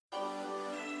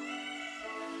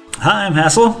Hi, I'm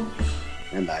Hassel.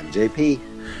 And I'm JP.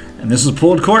 And this is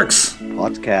Pulled Corks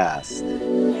Podcast.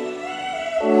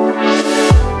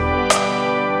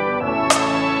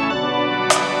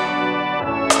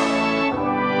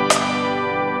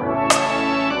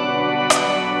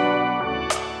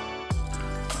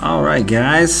 All right,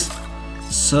 guys.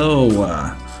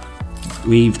 So,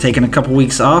 we've taken a couple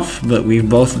weeks off, but we've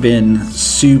both been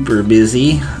super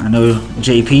busy. I know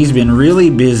JP's been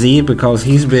really busy because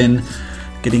he's been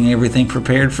getting everything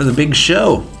prepared for the big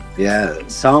show. Yeah,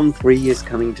 Psalm 3 is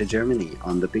coming to Germany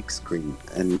on the big screen.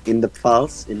 And in the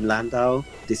Pfalz, in Landau,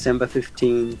 December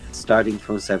 15th, starting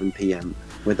from 7 p.m.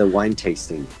 with a wine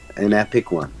tasting. An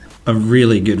epic one. A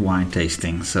really good wine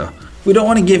tasting. So, we don't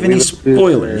want to give any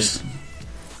spoilers.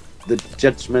 The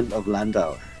Judgment of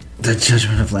Landau. The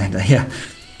Judgment of Landau, yeah.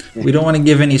 We don't want to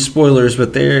give any spoilers,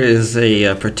 but there is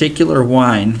a particular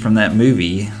wine from that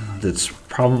movie that's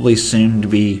probably soon to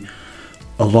be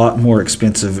a lot more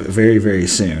expensive very, very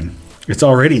soon. It's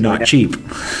already not cheap.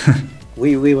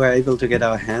 We were able to get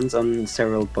our hands on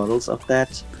several bottles of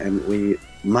that, and we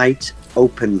might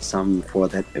open some for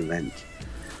that event.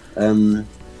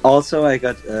 Also, I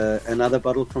got another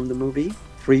bottle from the movie,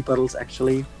 3 bottles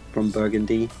actually, from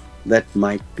Burgundy, that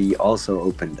might be also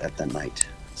opened at the night.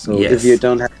 So if you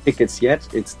don't have tickets yet,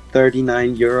 it's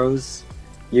 39 euros.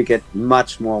 You get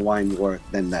much more wine worth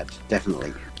than that,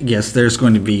 definitely. Yes, there's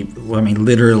going to be,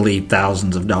 literally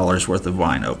thousands of dollars worth of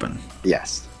wine open.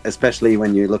 Yes, especially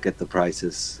when you look at the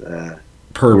prices.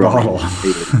 Per bottle.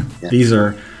 Yeah. These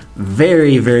are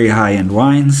very, very high-end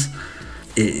wines.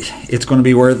 It's going to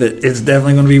be worth it. It's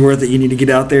definitely going to be worth it. You need to get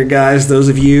out there, guys. Those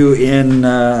of you in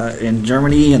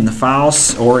Germany, in the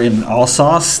Pfalz, or in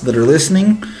Alsace that are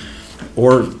listening,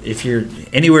 or if you're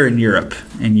anywhere in Europe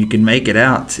and you can make it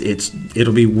out,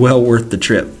 it'll be well worth the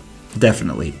trip.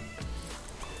 Definitely.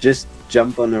 Just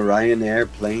jump on a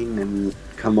Ryanair plane and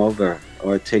come over,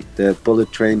 or take the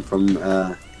bullet train from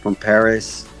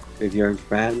Paris if you're in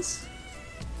France.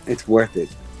 It's worth it.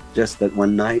 Just that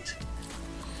one night.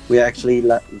 We're actually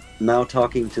now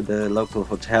talking to the local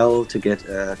hotel to get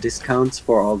discounts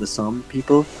for all the Somme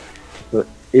people. But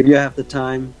if you have the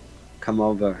time, come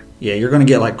over. Yeah, you're going to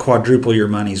get like quadruple your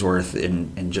money's worth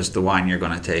in just the wine you're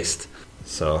going to taste.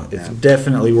 So it's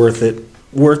definitely worth it.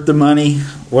 Worth the money.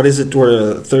 What is it?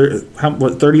 39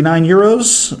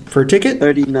 euros per ticket?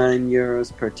 39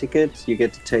 euros per ticket. You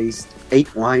get to taste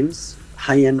 8 wines,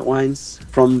 high-end wines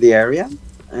from the area,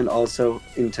 and also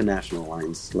international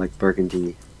wines like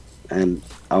Burgundy and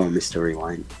our mystery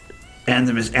wine. And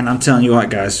I'm telling you what,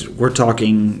 guys, we're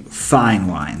talking fine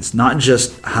wines, not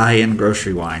just high-end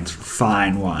grocery wines.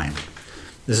 Fine wine.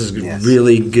 This is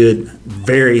really good,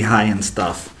 very high-end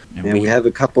stuff. And we have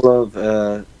a couple of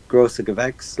Große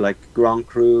Gewächs, like Grand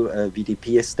Cru,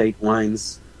 VDP estate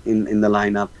wines in the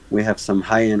lineup. We have some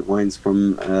high-end wines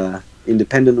from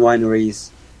independent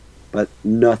wineries, but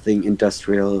nothing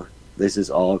industrial. This is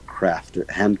all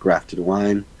handcrafted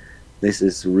wine. This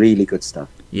is really good stuff.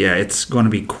 Yeah, it's going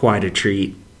to be quite a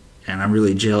treat, and I'm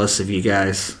really jealous of you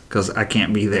guys because I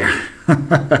can't be there.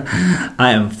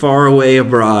 I am far away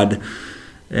abroad,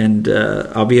 and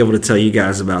I'll be able to tell you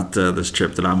guys about this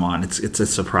trip that I'm on. It's a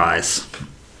surprise.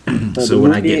 So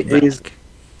when I get back.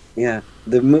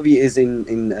 The movie is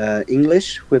in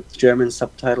English with German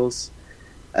subtitles,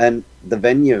 and the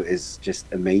venue is just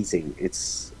amazing.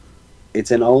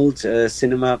 It's an old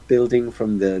cinema building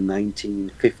from the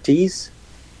 1950s,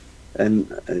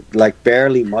 and like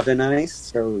barely modernized.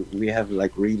 So we have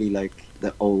like really like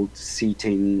the old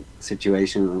seating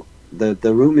situation.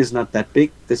 The room is not that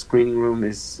big. The screening room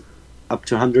is up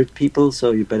to 100 people,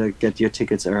 so you better get your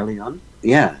tickets early on.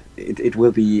 Yeah, it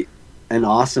will be an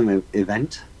awesome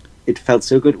event. It felt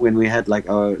so good when we had like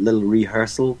our little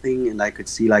rehearsal thing, and I could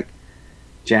see like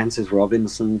Jancis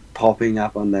Robinson popping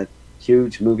up on that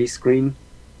huge movie screen.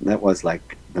 That was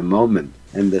like the moment,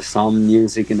 and the Psalm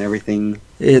music and everything.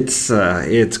 It's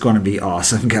going to be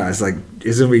awesome, guys. Like,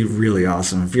 it's going to be really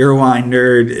awesome. If you're a wine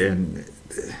nerd, and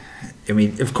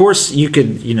of course you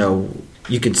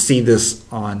could see this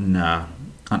on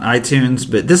iTunes,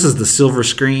 but this is the silver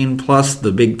screen plus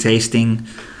the big tasting.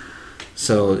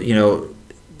 So,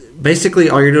 basically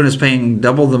all you're doing is paying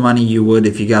double the money you would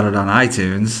if you got it on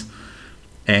iTunes,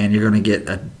 and you're going to get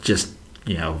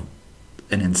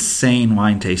an insane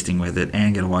wine tasting with it,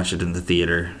 and get to watch it in the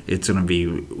theater. It's going to be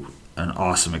an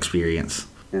awesome experience.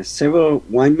 Several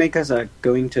winemakers are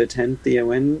going to attend the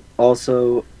event.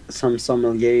 Also, some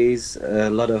sommeliers, a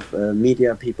lot of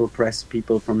media people, press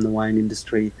people from the wine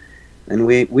industry. And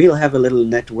we'll have a little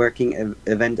networking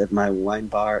event at my wine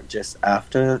bar just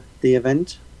after the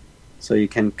event. So you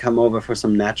can come over for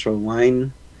some natural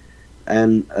wine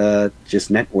and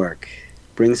just network.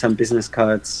 Bring some business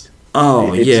cards.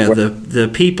 Oh, yeah, the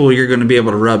people you're going to be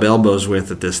able to rub elbows with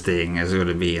at this thing is going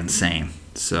to be insane.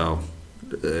 So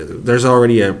there's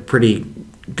already a pretty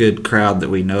good crowd that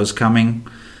we know's coming.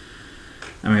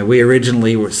 I mean, we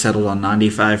originally were settled on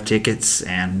 95 tickets,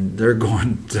 and they're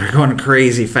going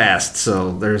crazy fast.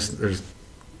 So there's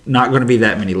not going to be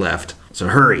that many left. So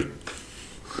hurry.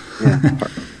 Yeah.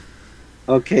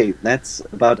 Okay, that's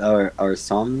about our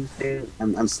song thing.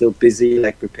 I'm still busy,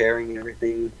 like, preparing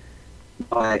everything.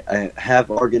 I have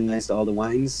organized all the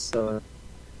wines, so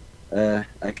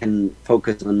I can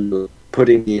focus on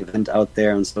putting the event out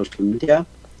there on social media.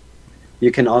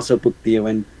 You can also book the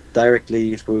event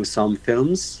directly through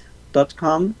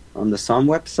somfilms.com on the Som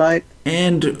website.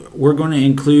 And we're going to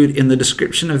include in the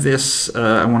description of this,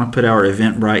 I want to put our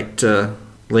Eventbrite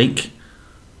link,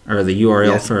 or the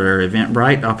URL for our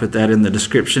Eventbrite. I'll put that in the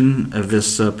description of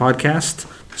this podcast,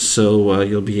 so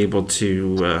you'll be able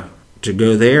to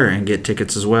go there and get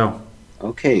tickets as well.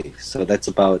 Okay, so that's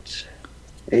about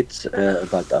it,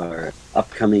 about our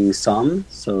upcoming Som.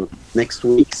 So next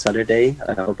week, Saturday,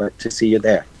 I hope to see you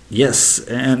there. Yes,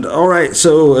 and all right,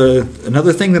 so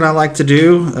another thing that I like to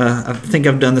do, I think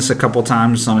I've done this a couple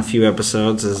times on a few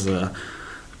episodes, is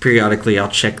periodically I'll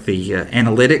check the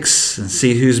analytics and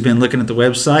see who's been looking at the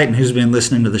website and who's been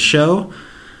listening to the show.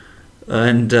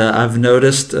 And I've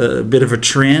noticed a bit of a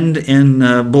trend in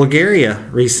Bulgaria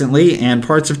recently and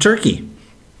parts of Turkey.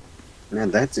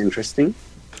 Man, that's interesting.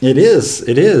 It is.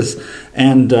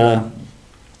 And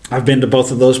I've been to both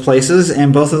of those places,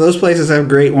 and both of those places have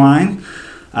great wine.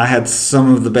 I had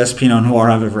some of the best Pinot Noir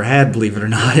I've ever had, believe it or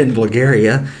not, in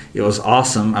Bulgaria. It was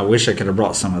awesome. I wish I could have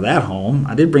brought some of that home.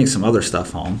 I did bring some other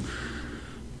stuff home.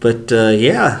 But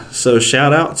yeah, so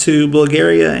shout out to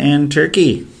Bulgaria and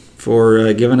Turkey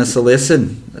for giving us a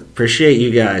listen. Appreciate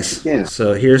you guys. Yeah.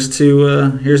 So here's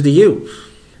to you.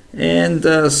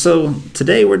 And so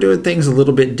today we're doing things a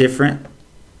little bit different.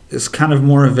 It's kind of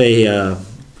more of a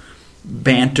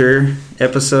banter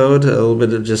episode, a little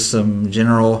bit of just some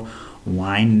general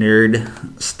wine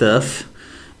nerd stuff.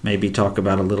 Maybe talk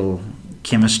about a little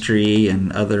chemistry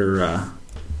and other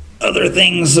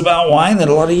things about wine that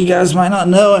a lot of you guys might not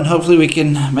know, and hopefully we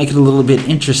can make it a little bit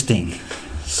interesting.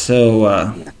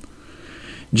 So,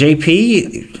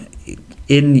 JP,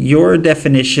 in your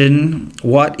definition,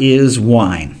 what is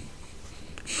wine?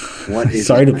 What is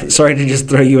sorry to just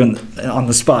throw you on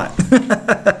the spot.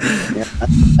 Yeah,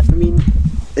 I mean,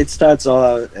 it starts all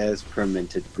out as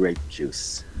fermented grape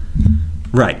juice.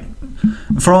 Right.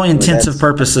 For all intents and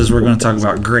purposes, we're going to talk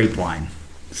about grape wine.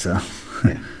 So.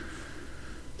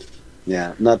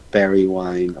 Yeah, not berry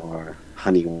wine or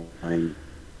honey wine.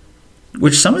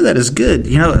 Which some of that is good.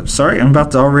 You know, sorry, I'm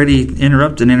about to already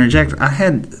interrupt and interject.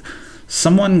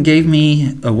 Someone gave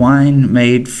me a wine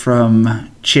made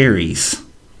from cherries.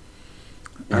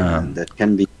 Yeah, that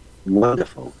can be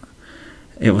wonderful.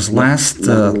 It was last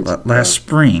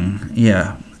spring.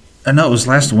 Yeah. No, it was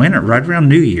last winter, right around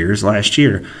New Year's last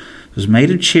year. It was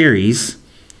made of cherries.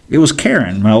 It was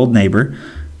Karen, my old neighbor.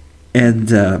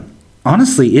 And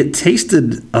honestly, it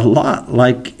tasted a lot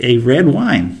like a red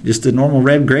wine, just a normal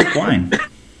red grape wine.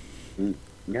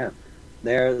 Yeah.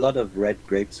 There are a lot of red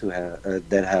grapes who have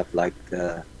that have like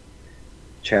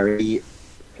cherry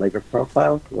flavor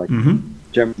profile, like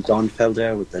German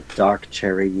Dornfelder with the dark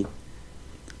cherry.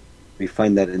 We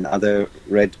find that in other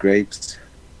red grapes.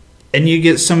 And you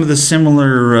get some of the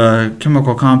similar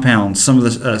chemical compounds, some of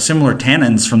the similar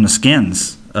tannins from the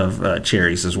skins of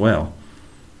cherries as well.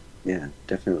 Yeah,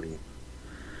 definitely.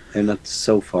 They're not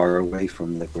so far away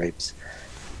from the grapes.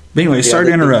 But anyway, sorry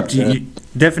to interrupt.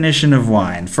 Definition of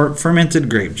wine: fermented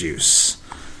grape juice.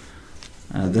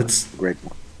 That's grape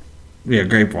wine. Yeah,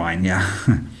 grape wine. Yeah.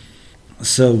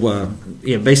 So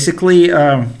basically,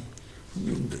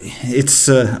 it's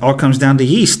all comes down to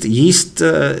yeast. Yeast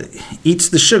eats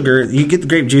the sugar. You get the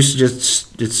grape juice;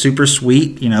 it's super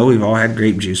sweet. You know, we've all had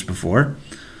grape juice before.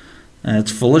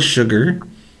 It's full of sugar,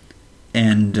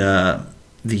 and the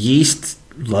yeast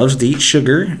loves to eat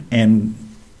sugar, and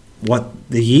what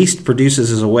the yeast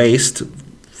produces as a waste,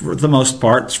 for the most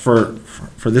part, for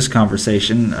this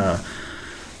conversation,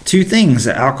 two things: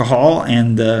 alcohol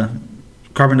and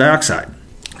carbon dioxide.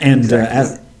 And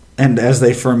exactly. as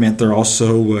they ferment, they're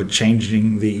also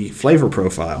changing the flavor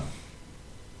profile.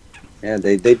 Yeah,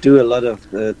 they do a lot of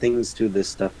things to this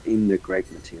stuff in the grape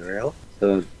material.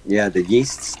 So yeah, the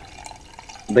yeasts,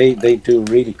 they do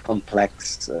really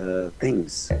complex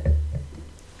things.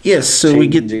 Yes, so we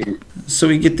get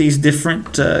these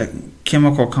different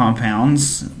chemical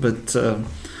compounds, but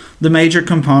The major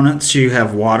components, you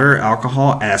have water,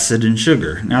 alcohol, acid, and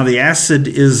sugar. Now, the acid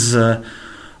is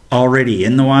already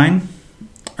in the wine,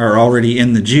 or already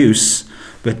in the juice,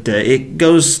 but it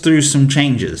goes through some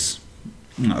changes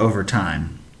over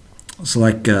time. So,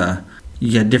 like,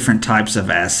 you get different types of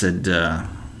acid.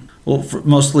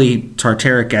 Mostly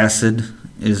tartaric acid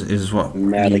is what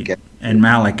and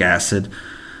malic acid.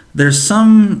 There's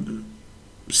some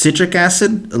citric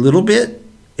acid, a little bit.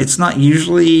 It's not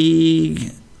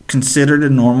usually considered a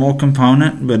normal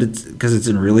component, but it's because it's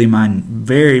in really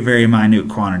very, very minute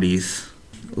quantities.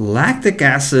 Lactic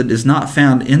acid is not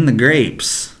found in the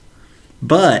grapes,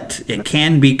 but it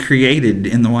can be created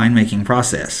in the winemaking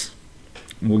process.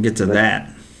 We'll get to that.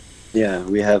 Yeah,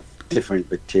 we have different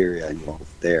bacteria involved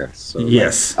there. So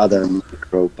yes, like other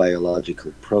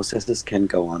microbiological processes can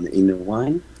go on in the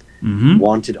wine,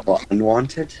 wanted or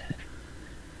unwanted.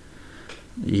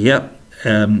 Yep.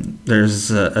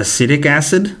 There's acetic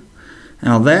acid.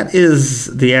 Now that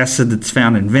is the acid that's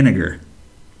found in vinegar.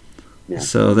 Yeah.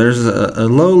 So there's a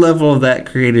low level of that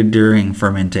created during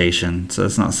fermentation. So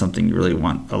it's not something you really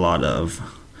want a lot of.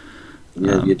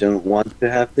 Yeah, you don't want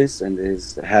to have this, and it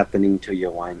is happening to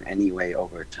your wine anyway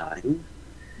over time.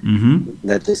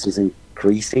 That this is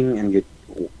increasing, and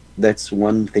that's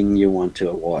one thing you want to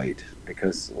avoid,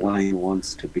 because wine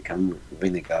wants to become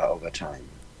vinegar over time.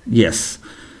 Yes.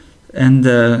 And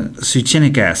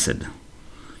succinic acid.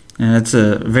 And it's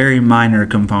a very minor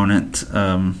component.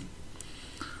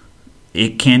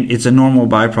 It's a normal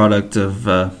byproduct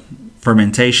of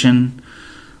fermentation.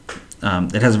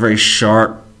 It has a very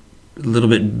sharp, a little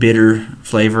bit bitter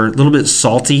flavor, a little bit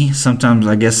salty. Sometimes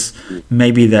I guess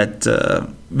maybe there's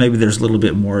a little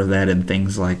bit more of that in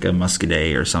things like a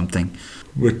Muscadet or something.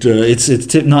 But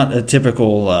it's not a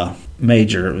typical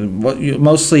major. What you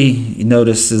mostly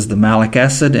notice is the malic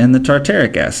acid and the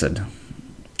tartaric acid.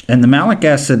 And the malic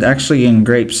acid actually in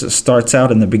grapes starts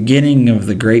out in the beginning of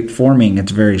the grape forming.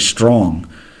 It's very strong,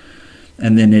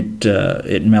 and then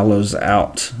it mellows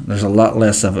out. There's a lot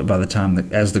less of it by the time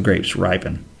as the grapes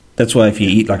ripen. That's why if you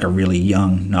eat like a really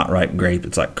young, not ripe grape,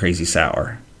 it's like crazy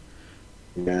sour.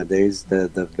 Yeah, there's the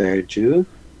verjus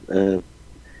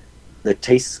that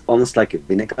tastes almost like a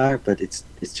vinegar, but it's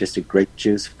just a grape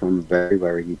juice from very,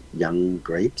 very young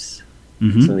grapes.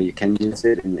 So you can use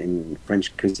it in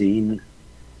French cuisine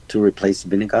to replace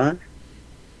vinegar,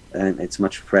 and it's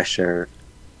much fresher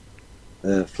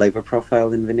flavor profile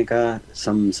than vinegar.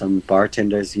 Some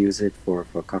bartenders use it for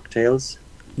cocktails.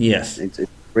 Yes, it's a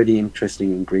pretty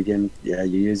interesting ingredient. Yeah,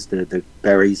 you use the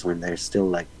berries when they're still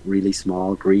like really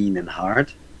small, green and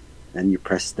hard, and you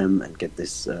press them and get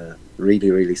this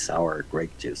really, really sour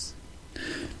grape juice.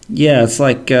 Yeah, it's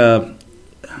like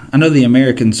I know the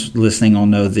Americans listening all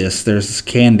know this. There's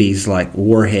candies like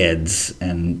Warheads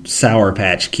and Sour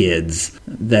Patch Kids.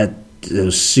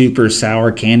 Those super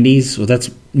sour candies, well, that's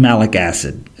malic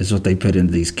acid is what they put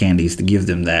into these candies to give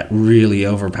them that really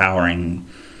overpowering,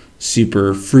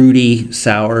 super fruity,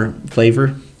 sour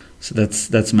flavor. So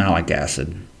that's malic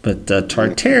acid. But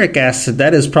tartaric acid,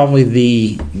 that is probably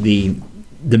the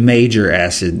major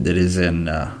acid that is in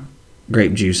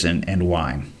grape juice and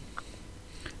wine.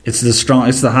 It's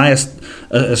the highest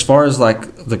as far as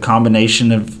like the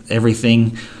combination of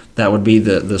everything. That would be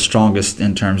the strongest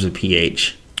in terms of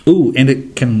pH. Ooh, and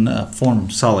it can form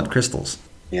solid crystals.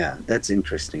 Yeah, that's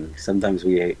interesting. Sometimes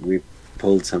we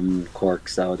pulled some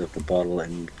corks out of the bottle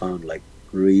and found like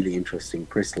really interesting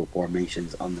crystal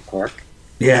formations on the cork.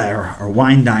 Yeah, or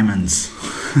wine diamonds.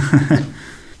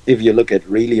 If you look at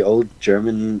really old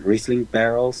German Riesling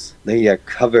barrels, they are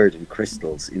covered in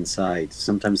crystals inside.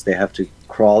 Sometimes they have to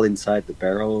crawl inside the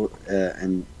barrel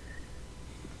and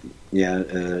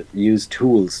use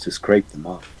tools to scrape them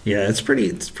off. Yeah, it's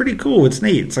pretty cool. It's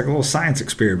neat. It's like a little science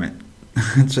experiment.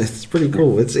 It's pretty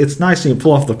cool. It's nice when you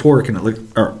pull off the cork and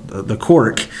the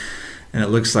cork, and it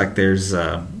looks like there's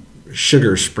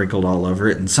sugar sprinkled all over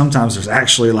it, and sometimes there's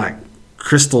actually like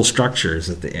crystal structures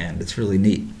at the end. It's really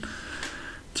neat.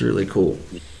 It's really cool.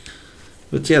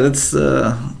 But yeah, that's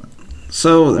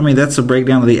so. I mean, that's a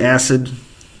breakdown of the acid.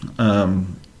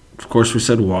 Of course, we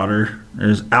said water.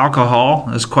 There's alcohol.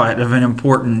 That's quite of an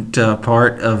important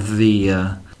part of the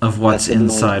of what's ethanol.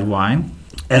 Inside wine.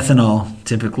 Ethanol,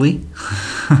 typically.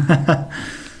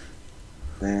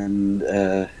 And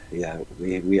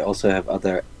we also have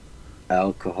other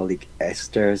alcoholic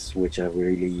esters, which are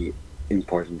really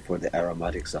important for the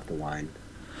aromatics of the wine.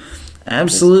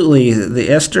 Absolutely, the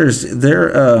esters.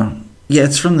 They're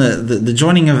it's from the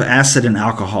joining of acid and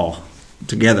alcohol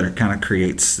together kind of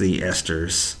creates the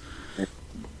esters.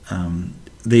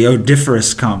 The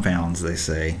odoriferous compounds, they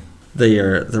say,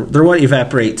 they're what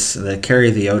evaporates. They carry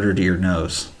the odor to your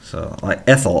nose. So, like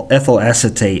ethyl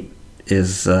acetate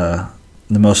is the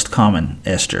most common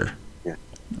ester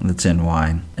that's in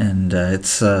wine, and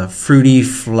it's a fruity,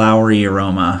 flowery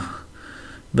aroma.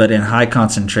 But in high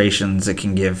concentrations, it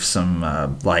can give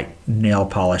some like nail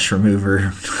polish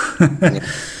remover,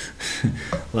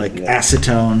 like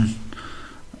acetone.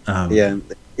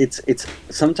 It's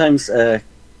sometimes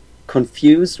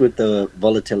confused with the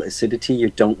volatile acidity you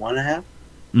don't want to have.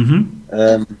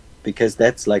 Because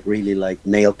that's like really like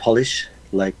nail polish,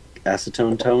 like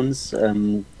acetone tones,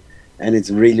 and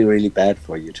it's really, really bad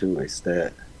for you too. It's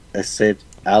the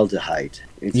acetaldehyde.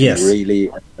 It's really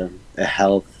a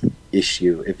health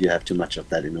issue if you have too much of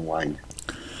that in a wine.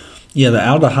 Yeah, the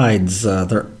aldehydes,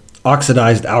 they're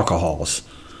oxidized alcohols.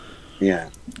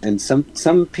 Yeah, and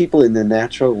some people in the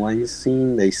natural wine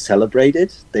scene, they celebrate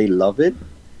it, they love it,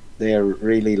 they are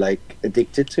really like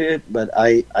addicted to it, but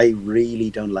I really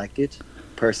don't like it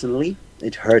personally.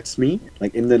 It hurts me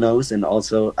like in the nose, and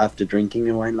also after drinking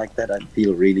a wine like that I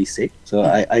feel really sick. So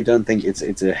I don't think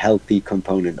it's a healthy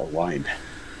component of wine.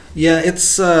 Yeah,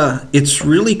 it's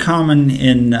really common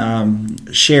in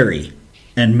sherry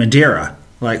and Madeira.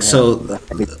 Like the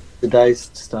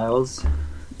oxidized styles.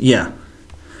 Yeah.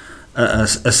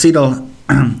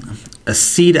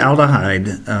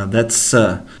 Acetaldehyde, that's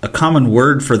a common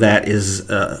word for that is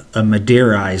a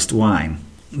Madeirized wine,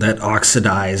 that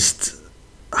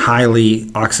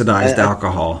highly oxidized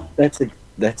alcohol. That's a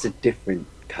different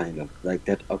kind of, like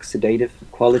that oxidative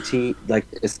quality. Like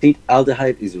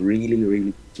acetaldehyde is really,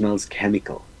 really smells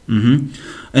chemical. And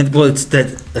well, it's that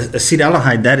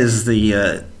acetaldehyde, that is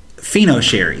the Fino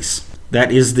sherries.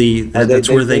 That is that's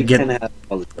where they get. Can have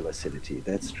volatile acidity.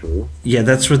 That's true. Yeah,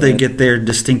 that's where they get their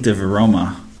distinctive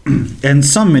aroma, and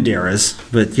some Madeiras.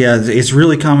 But yeah, it's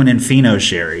really common in Fino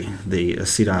sherry, the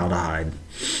acetaldehyde.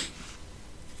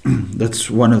 That's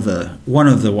one of the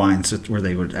wines where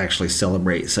they would actually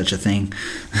celebrate such a thing.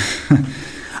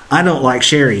 I don't like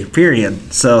sherry,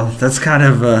 period. So that's kind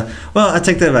of well, I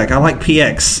take that back. I like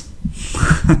PX.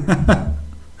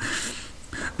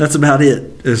 That's about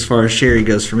it as far as sherry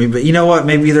goes for me. But you know what?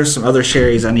 Maybe there's some other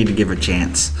sherries I need to give a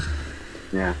chance.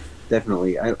 Yeah,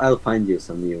 definitely. I'll find you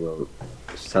some you will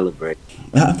celebrate.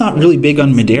 I'm not really big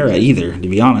on Madeira either, to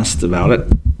be honest about it.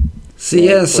 So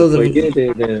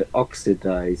the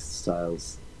oxidized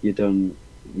styles you don't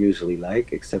usually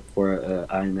like, except for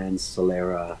Ironman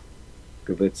Solera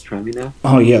Gewürztraminer.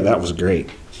 Oh yeah, that was great.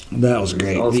 Also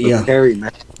very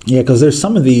nice. Yeah, because there's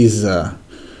some of these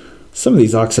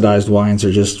oxidized wines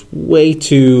are just way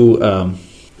too, I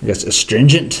guess,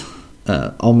 astringent,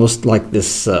 almost like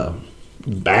this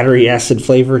battery acid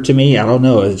flavor to me. I don't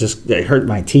know. It hurt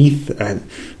my teeth.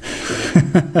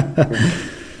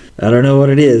 I don't know what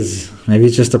it is. Maybe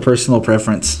it's just a personal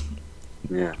preference.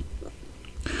 Yeah.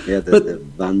 Yeah, the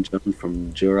Van John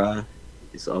from Jura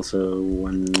is also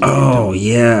one. Oh,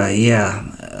 yeah.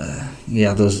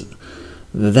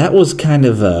 That was kind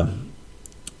of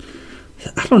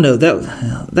I don't know,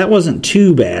 that wasn't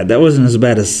too bad. That wasn't as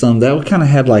bad as some. That kind of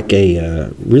had like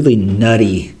a really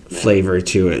nutty flavor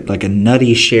to it, like a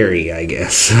nutty sherry, I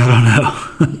guess. I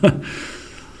don't know.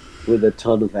 With a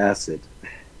ton of acid.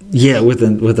 Yeah, with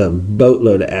a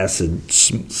boatload of acid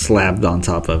slapped on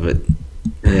top of it.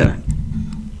 Yeah.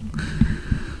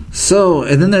 So,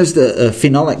 and then there's the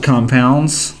phenolic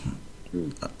compounds.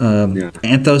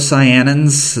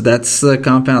 Anthocyanins, that's the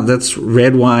compound. That's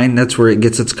red wine. That's where it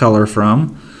gets its color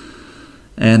from.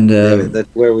 And that's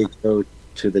where we go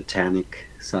to the tannic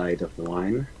side of the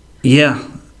wine. Yeah.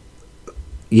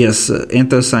 Yes,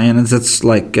 anthocyanins. That's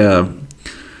like, and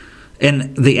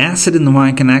the acid in the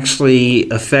wine can actually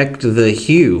affect the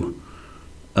hue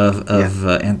of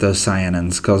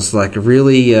anthocyanins, because like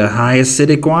really high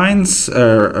acidic wines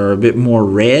are a bit more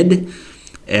red.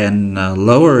 And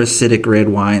lower acidic red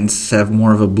wines have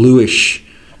more of a bluish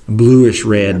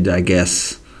red, I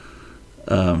guess,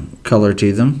 color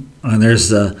to them. And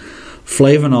there's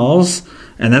flavanols,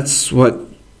 and that's what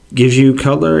gives you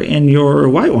color in your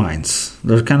white wines.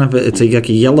 They're kind of it's like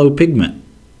a yellow pigment.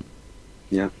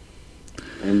 Yeah,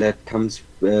 and that comes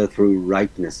through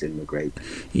ripeness in the grape.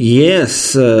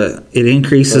 Yes, it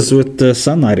increases with the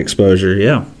sunlight exposure.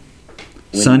 Yeah,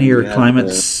 sunnier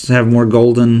climates have more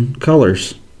golden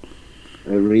colors.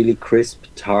 A really crisp,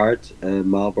 tart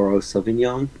Marlborough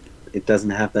Sauvignon. It doesn't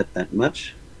have that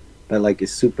much, but like a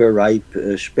super ripe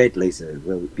Spätlese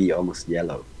will be almost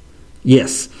yellow.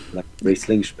 Yes. Like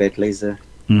Riesling Spätlese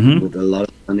with a lot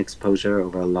of sun exposure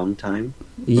over a long time.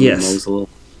 Yes. Mosel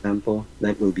example,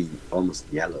 that will be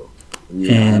almost yellow. And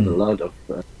you have a lot of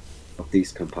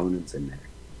these components in there.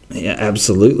 Yeah,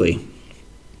 absolutely.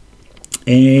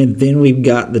 And then we've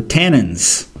got the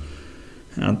tannins.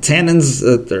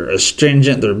 Tannins, they're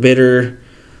astringent, they're bitter.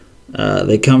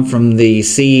 They come from the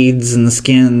seeds and the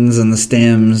skins and the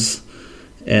stems,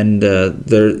 and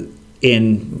they're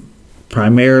in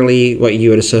primarily what you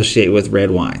would associate with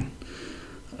red wine.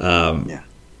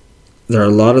 There are a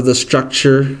lot of the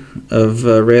structure of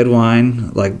red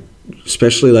wine, like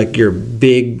especially like your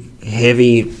big,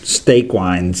 heavy steak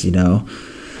wines. The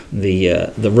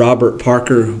Robert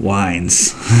Parker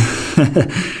wines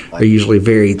are usually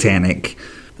very tannic.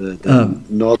 The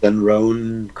Northern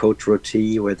Rhone Côte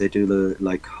Rôtie, where they do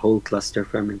the whole cluster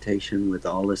fermentation with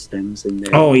all the stems in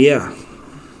there. Oh yeah,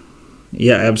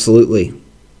 absolutely.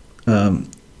 You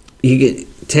get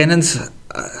tannins.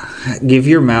 Give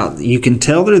your mouth. You can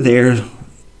tell they're there.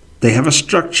 They have a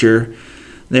structure.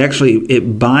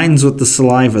 It binds with the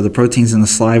saliva, the proteins in the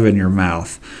saliva in your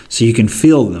mouth, so you can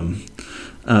feel them.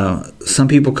 Some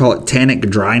people call it tannic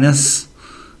dryness.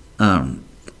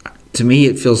 To me,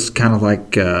 it feels kind of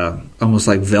like almost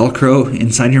like Velcro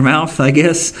inside your mouth, I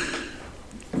guess.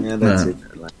 Yeah, that's it.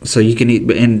 So you can eat,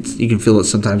 and you can feel it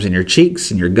sometimes in your cheeks,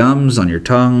 in your gums, on your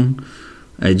tongue.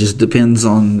 It just depends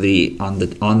on the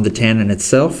tannin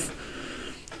itself.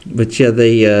 But yeah,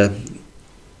 they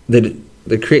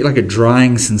create like a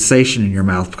drying sensation in your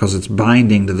mouth because it's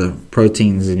binding to the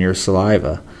proteins in your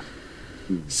saliva.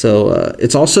 So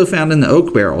it's also found in the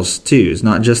oak barrels too. It's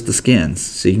not just the skins.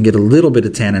 So you can get a little bit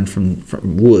of tannin from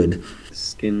wood.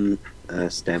 Skin,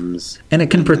 stems. And it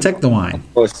can protect the wine.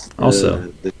 Of course,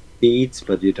 also. The seeds,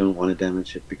 but you don't want to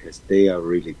damage it because they are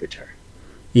really bitter.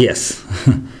 Yes.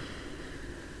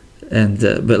 And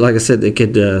but like I said,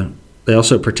 they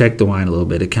also protect the wine a little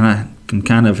bit. It can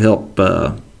kind of help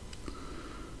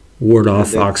ward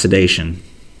off oxidation.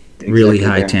 Exactly, really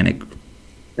high tannic.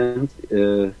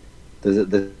 The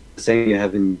same you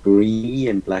have in brie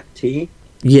and black tea.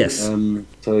 Yes.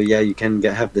 So yeah, you can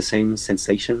have the same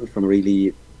sensation from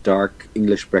really dark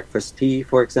English breakfast tea,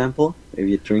 for example. If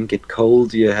you drink it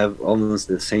cold, you have almost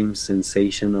the same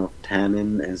sensation of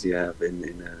tannin as you have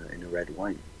in a red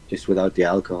wine, just without the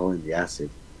alcohol and the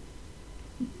acid.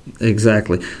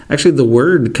 Exactly. Actually, the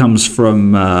word comes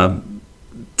from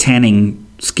tanning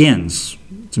skins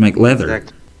to make leather.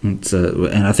 Exactly.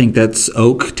 And I think that's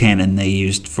oak tannin they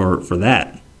used for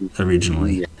that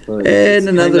originally. Yeah. So and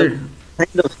another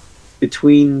kind of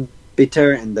between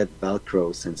bitter and that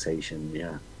Velcro sensation.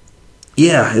 Yeah.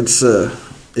 Yeah, it's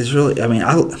really. I mean,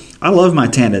 I love my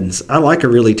tannins. I like a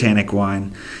really tannic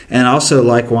wine, and I also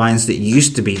like wines that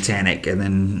used to be tannic and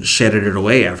then shedded it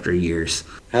away after years.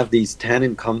 Have these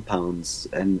tannin compounds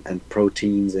and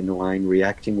proteins in wine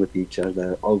reacting with each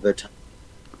other over time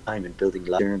and building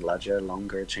larger and larger,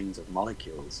 longer chains of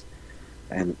molecules,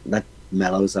 and that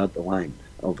mellows out the wine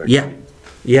over time.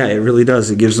 Yeah, it really does.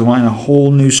 It gives the wine a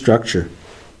whole new structure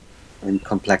and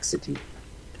complexity.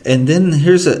 And then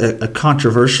here's a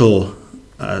controversial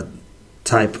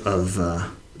type of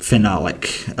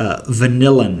phenolic,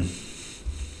 vanillin.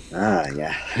 Ah,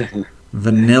 yeah.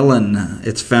 Vanillin.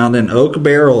 It's found in oak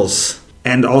barrels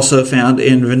and also found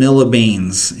in vanilla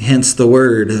beans, hence the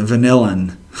word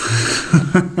vanillin.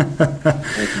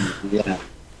 Yeah,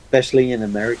 especially in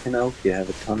American oak, you have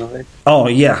a ton of it. Oh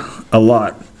yeah, a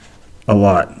lot.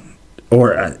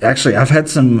 Or actually, I've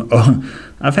had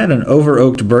an over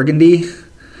oaked Burgundy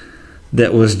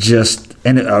that was just,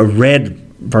 and a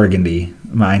red Burgundy,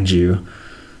 mind you,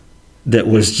 that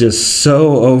was just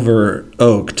so over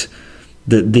oaked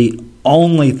that the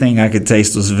only thing I could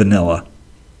taste was vanilla.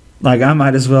 Like I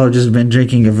might as well have just been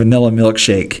drinking a vanilla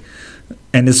milkshake.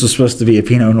 And this was supposed to be a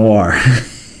Pinot Noir,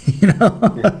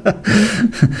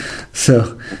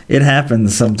 So it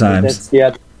happens sometimes. That's the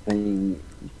other thing.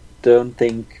 Don't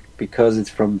think because it's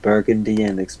from Burgundy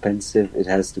and expensive, it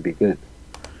has to be good.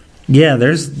 Yeah,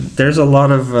 there's a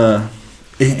lot of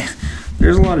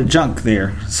junk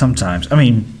there sometimes. I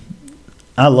mean,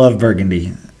 I love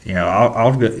Burgundy.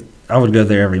 I would go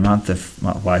there every month if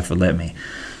my wife would let me,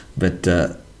 but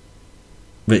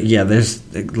yeah, there's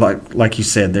like you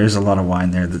said, there's a lot of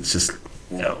wine there that's just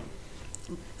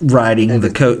riding the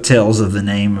coattails of the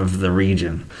name of the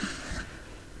region.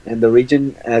 And the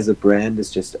region as a brand is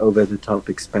just over the top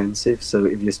expensive. So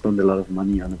if you spend a lot of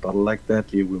money on a bottle like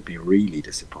that, you will be really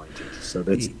disappointed. So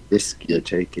that's risk you're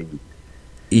taking.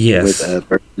 Yes. With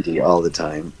Burgundy all the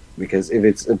time, because if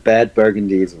it's a bad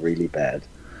Burgundy, it's really bad.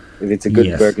 If it's a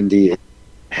good Burgundy, it's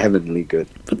heavenly good.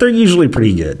 But they're usually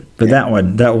pretty good. But that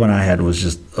one I had was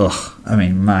just I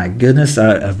mean, my goodness,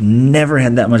 I've never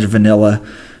had that much vanilla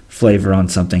flavor on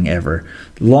something ever.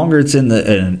 The longer it's in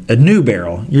a new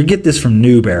barrel, you get this from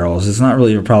new barrels. It's not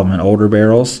really a problem in older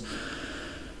barrels.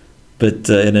 But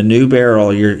in a new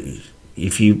barrel,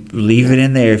 if you leave it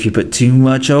in there, if you put too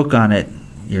much oak on it,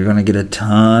 you're going to get a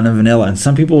ton of vanilla. And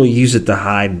some people will use it to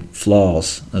hide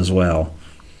flaws as well.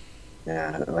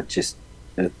 Yeah, or just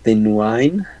a thin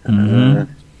wine.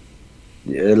 Mm-hmm.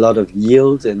 A lot of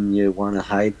yield, and you want to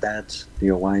hide that.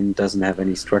 Your wine doesn't have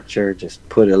any structure. Just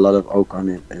put a lot of oak on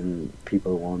it, and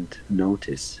people won't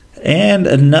notice. And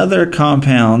another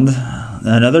compound,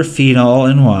 another phenol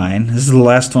in wine. This is the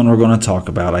last one we're going to talk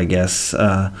about, I guess.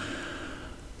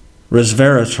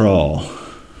 Resveratrol.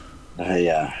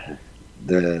 Yeah,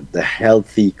 the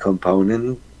healthy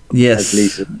component. Yes, at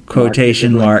least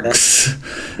quotation marks.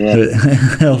 Like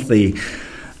yeah. Healthy.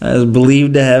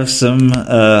 Believed to have some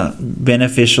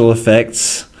beneficial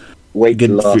effects. Weight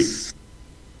loss.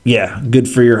 Good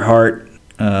for your heart,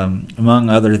 among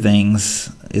other things.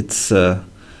 It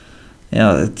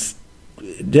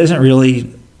doesn't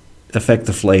really affect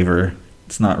the flavor.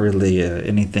 It's not really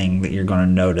anything that you're going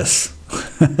to notice.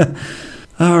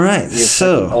 All right,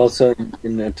 so also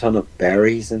in a ton of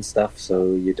berries and stuff,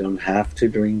 so you don't have to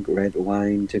drink red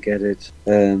wine to get it.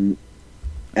 And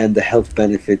the health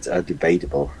benefits are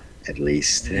debatable, at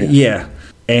least. Yeah.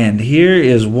 And here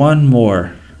is one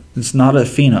more. It's not a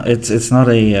phenol. It's not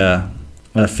a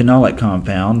phenolic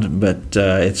compound, but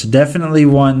it's definitely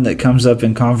one that comes up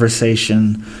in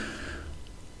conversation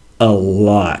a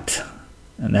lot,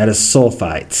 and that is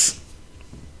sulfites.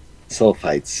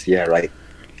 Sulfites, yeah, right.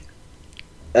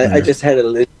 I just had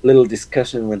a little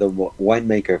discussion with a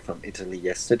winemaker from Italy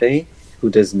yesterday, who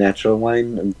does natural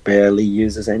wine and barely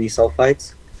uses any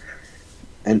sulfites.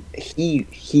 And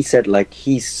he said, like,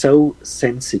 he's so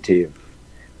sensitive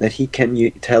that he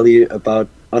can tell you about,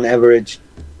 on average,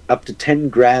 up to 10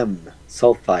 gram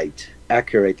sulfite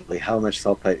accurately, how much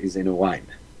sulfite is in a wine.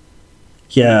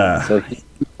 Yeah. So he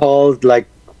called like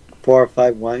 4 or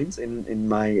 5 wines in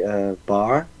my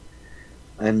bar,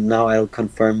 and now I'll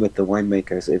confirm with the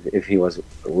winemakers if he was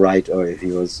right or if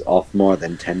he was off more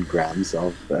than 10 grams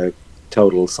of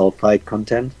total sulfite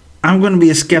content. I'm going to be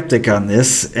a skeptic on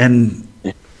this, and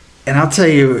I'll tell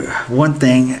you one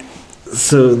thing.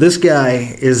 So this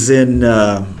guy is in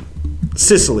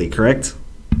Sicily, correct?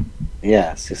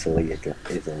 Yeah, Sicily, Italy,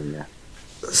 yeah.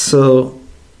 So,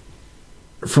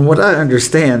 from what I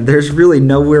understand, there's really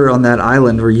nowhere on that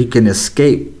island where you can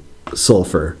escape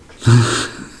sulfur.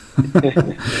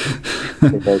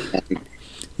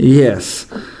 Yes.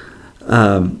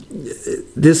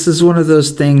 This is one of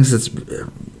those things that's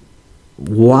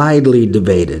widely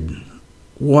debated.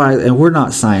 And we're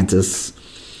not scientists,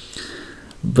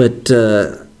 but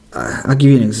I'll give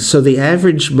you an example. So the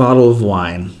average bottle of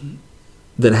wine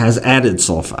that has added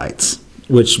sulfites,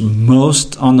 which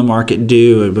most on the market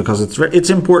do because it's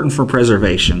important for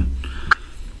preservation.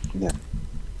 Yeah.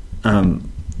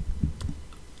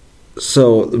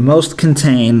 So most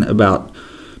contain about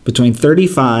between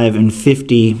 35 and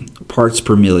 50 parts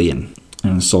per million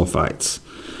in sulfites.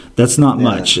 That's not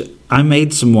much. I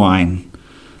made some wine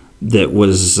that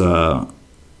was, and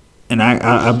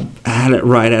I had it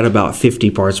right at about 50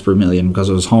 parts per million because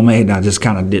it was homemade, and I just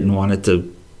kind of didn't want it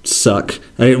to suck.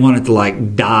 I didn't want it to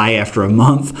like die after a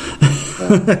month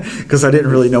because I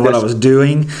didn't really know what I was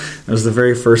doing. It was the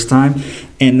very first time.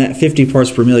 And that 50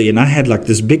 parts per million, I had like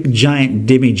this big giant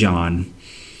demijohn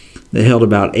that held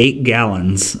about 8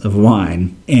 gallons of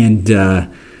wine. And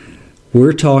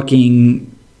we're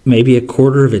talking maybe a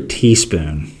quarter of a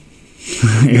teaspoon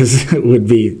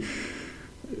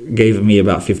gave me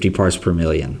about 50 parts per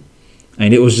million. I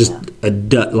mean, it was just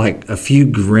like a few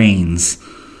grains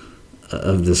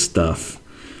of this stuff.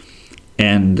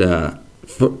 And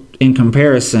in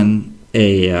comparison,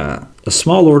 a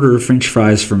small order of French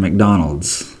fries from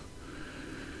McDonald's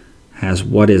has,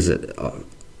 what is it,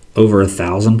 over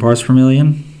 1,000 parts per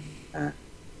million?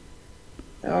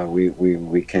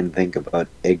 We can think about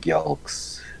egg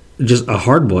yolks. Just a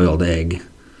hard-boiled egg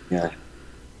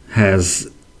has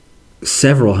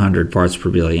several hundred parts per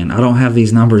billion. I don't have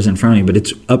these numbers in front of me, but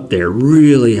it's up there,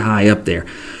 really high up there.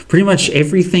 Pretty much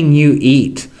everything you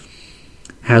eat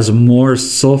has more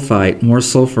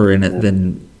sulfur in it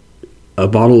than a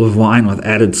bottle of wine with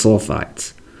added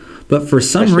sulfites. But for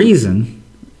some reason,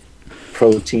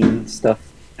 protein stuff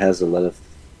has a lot of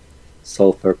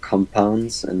sulfur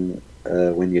compounds, and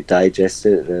when you digest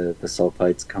it, the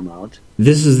sulfites come out.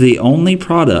 This is the only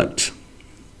product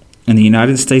in the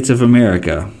United States of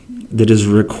America that is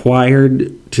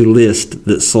required to list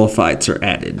that sulfites are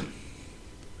added.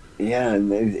 Yeah,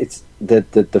 and it's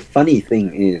the funny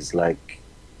thing is, like,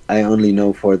 I only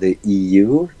know for the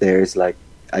EU there's like,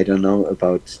 I don't know,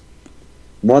 about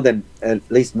at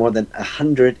least more than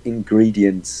 100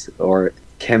 ingredients or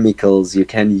chemicals you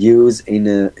can use in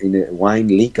a wine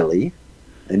legally,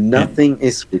 and nothing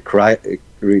is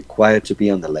required to be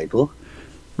on the label.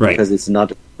 Right. because it's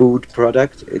not a food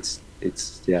product. It's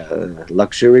a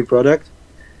luxury product.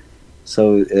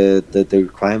 So the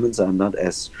requirements are not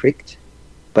as strict.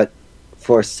 But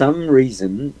for some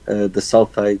reason, the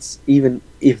sulfites, even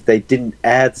if they didn't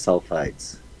add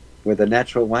sulfites, with a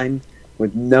natural wine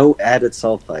with no added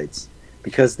sulfites,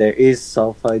 because there is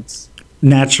sulfites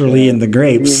naturally in the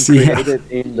grapes, being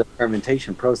created in the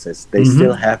fermentation process, they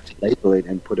still have to label it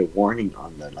and put a warning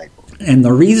on the label. And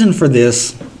the reason for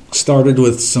this started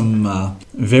with some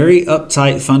very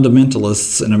uptight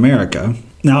fundamentalists in America.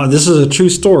 Now, this is a true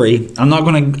story. I'm not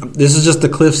going to. This is just the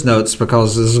Cliff's Notes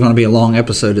because this is going to be a long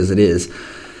episode as it is.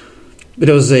 But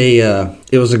it was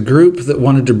a group that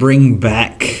wanted to bring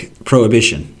back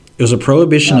prohibition. It was a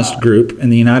prohibitionist group in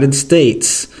the United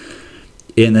States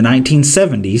in the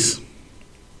 1970s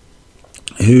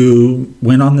who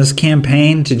went on this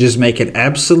campaign to just make it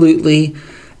absolutely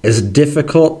as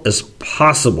difficult as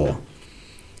possible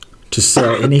to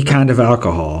sell any kind of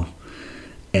alcohol.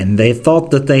 And they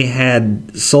thought that they had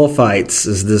sulfites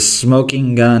as this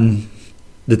smoking gun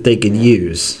that they could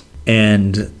use.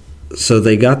 And so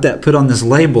they got that put on this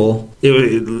label.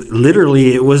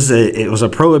 It was a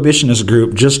prohibitionist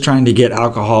group just trying to get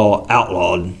alcohol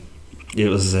outlawed. It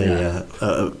was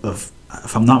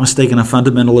if I'm not mistaken, a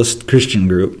fundamentalist Christian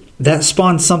group. That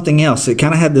spawned something else. It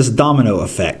kind of had this domino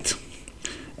effect.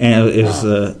 And it was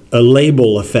a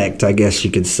label effect, I guess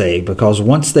you could say, because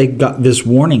once they got this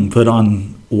warning put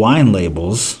on wine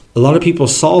labels, a lot of people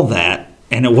saw that,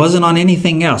 and it wasn't on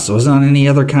anything else. It wasn't on any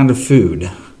other kind of food.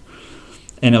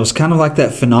 And it was kind of like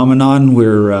that phenomenon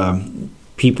where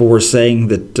people were saying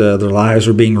that their lives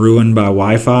were being ruined by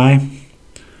Wi-Fi.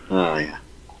 Oh, yeah.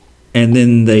 And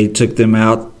then they took them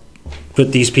out,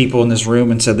 put these people in this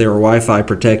room and said they were Wi-Fi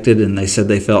protected, and they said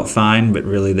they felt fine, but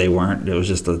really they weren't. It was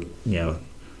just a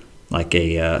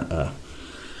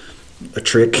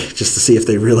trick just to see if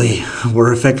they really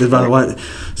were affected by what.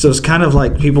 So it's kind of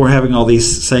like people were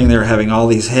saying they were having all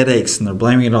these headaches, and they're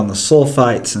blaming it on the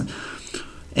sulfites.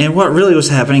 And what really was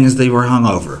happening is they were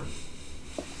hungover.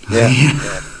 Yeah.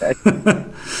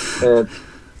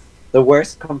 The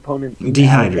worst component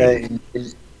dehydrated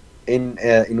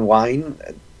in wine,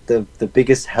 the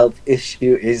biggest health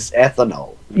issue is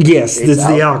ethanol. Yes, it's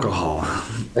the alcohol.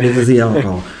 It was the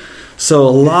alcohol. So a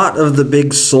lot of the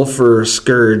big sulfur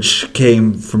scourge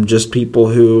came from just people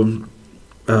who,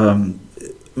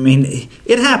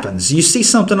 it happens. You see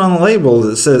something on the label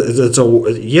that says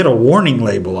you get a warning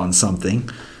label on something,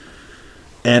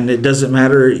 and it doesn't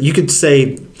matter. You could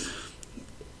say,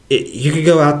 you could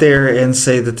go out there and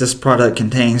say that this product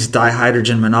contains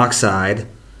dihydrogen monoxide,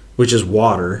 which is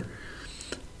water.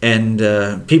 And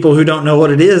people who don't know what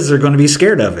it is are going to be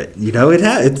scared of it. You know,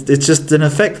 it's just an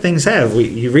effect things have.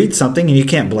 You read something and you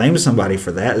can't blame somebody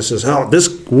for that. It says, this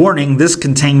warning, this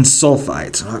contains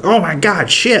sulfites. I'm like, oh my God,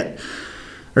 shit.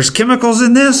 There's chemicals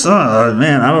in this? Oh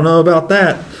man, I don't know about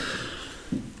that.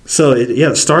 So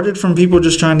it started from people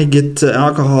just trying to get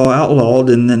alcohol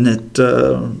outlawed, and then it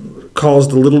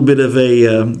caused a little bit of a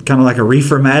kind of like a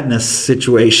reefer madness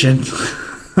situation.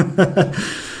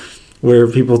 Where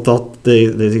people thought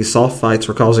these sulfites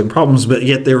were causing problems, but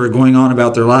yet they were going on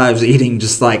about their lives eating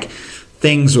just like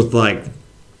things with like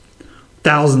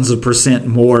thousands of %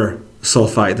 more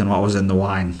sulfite than what was in the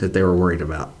wine that they were worried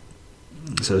about.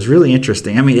 So it's really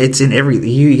interesting. I mean, it's in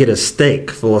you get a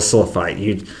steak full of sulfite.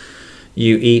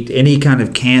 You eat any kind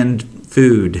of canned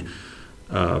food,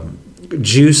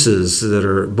 juices that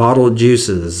are bottled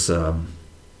juices.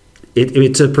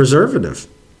 It's a preservative.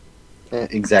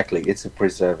 Exactly, it's a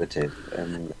preservative,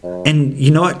 and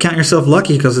you know what? Count yourself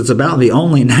lucky because it's about the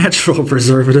only natural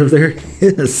preservative there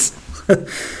is.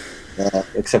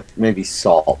 Except maybe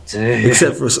salt.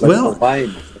 Except for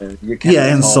wine,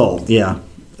 and salt. Yeah,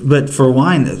 but for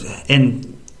wine,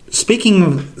 and speaking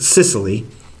of Sicily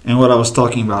and what I was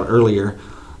talking about earlier,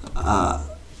 the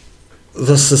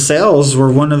Sicels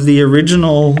were one of the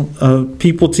original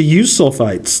people to use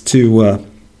sulfites to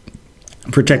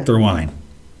protect their wine.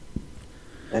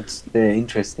 That's the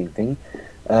interesting thing.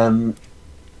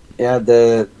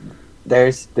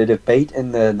 There's the debate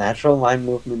in the natural wine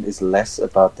movement is less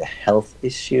about the health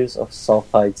issues of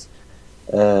sulfites.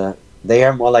 They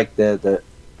are more like the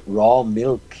raw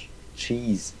milk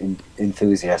cheese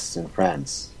enthusiasts in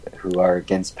France who are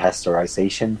against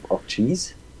pasteurization of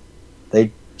cheese.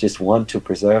 They just want to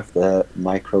preserve the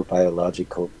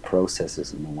microbiological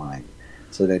processes in the wine.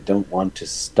 So they don't want to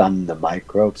stun the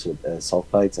microbes with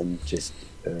sulfites and just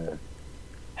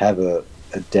have a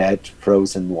dead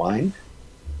frozen wine.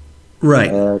 Right.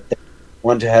 They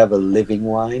want to have a living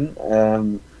wine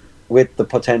with the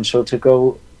potential to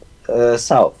go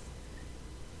south.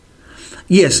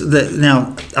 Yes.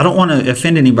 Now, I don't want to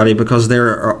offend anybody because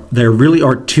there really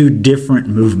are two different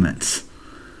movements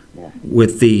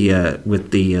with the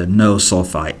no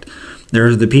sulfite. There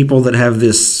are the people that have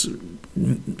this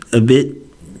a bit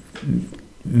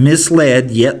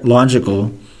misled yet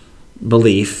logical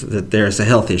belief that there's a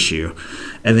health issue,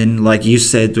 and then, like you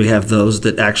said, we have those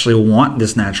that actually want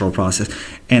this natural process.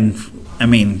 And I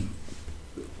mean,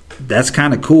 that's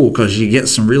kind of cool because you get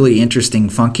some really interesting,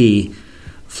 funky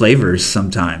flavors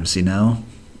sometimes, you know.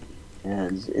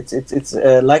 And it's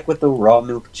like with the raw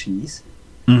milk cheese.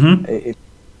 Mm-hmm.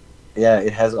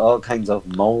 It has all kinds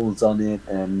of molds on it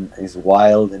and is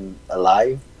wild and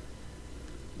alive.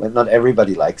 But not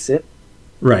everybody likes it.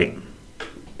 Right.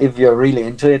 If you're really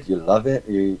into it, you love it.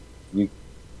 You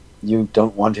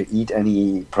don't want to eat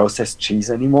any processed cheese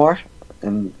anymore,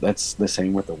 and that's the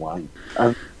same with the wine.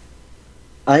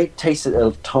 I tasted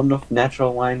a ton of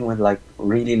natural wine with like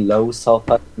really low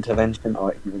sulfite intervention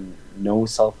or even no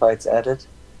sulfites added,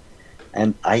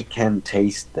 and I can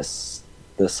taste the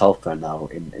sulfur now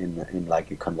in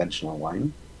like a conventional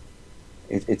wine.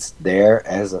 It's there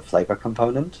as a flavor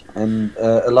component, and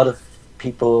a lot of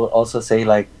people also say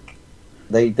like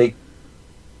they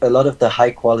a lot of the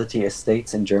high quality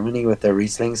estates in Germany with their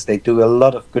Rieslings, they do a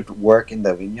lot of good work in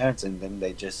their vineyards, and then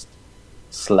they just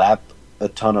slap a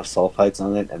ton of sulfites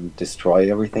on it and destroy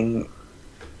everything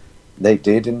they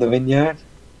did in the vineyard,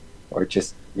 or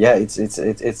just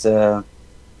it's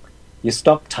you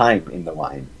stop time in the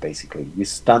wine. Basically, you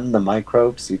stun the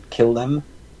microbes, you kill them,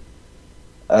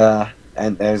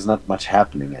 and there's not much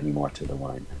happening anymore to the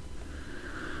wine,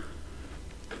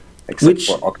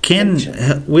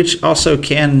 which also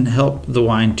can help the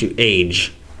wine to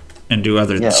age and do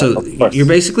other. So you're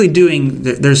basically doing.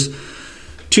 There's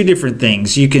two different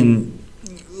things. You can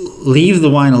leave the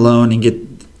wine alone and get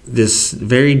this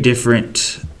very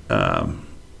different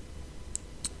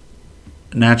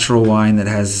natural wine that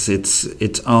has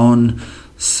its own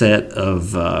set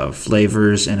of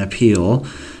flavors and appeal,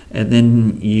 and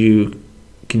then you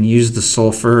can use the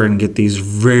sulfur and get these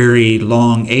very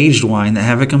long aged wine that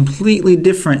have a completely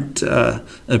different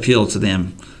appeal to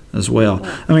them as well.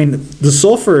 I mean, the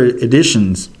sulfur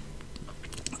additions,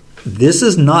 this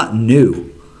is not new.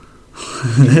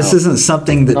 This isn't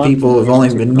something that people have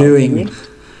only been doing.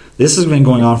 This has been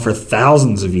going on for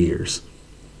thousands of years.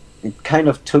 It kind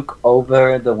of took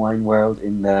over the wine world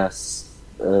in the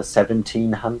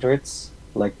 1700s,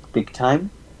 like big time.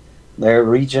 There are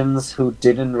regions who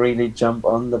didn't really jump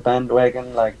on the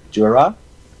bandwagon, like Jura.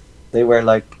 They were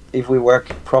like, if we work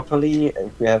properly,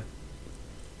 if we have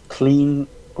clean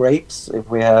grapes, if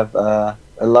we have a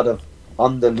lot of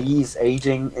on the lees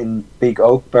aging in big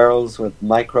oak barrels with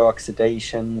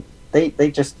micro-oxidation,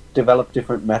 they just developed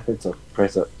different methods of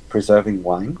preserving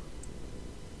wine.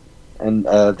 And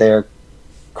their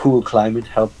cool climate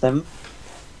helped them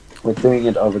with doing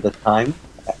it over the time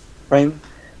frame.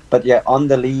 But yeah, on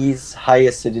the lees, high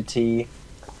acidity,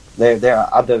 there are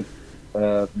other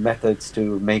methods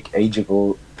to make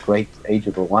great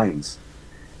ageable wines.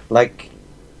 Like,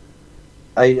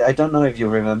 I don't know if you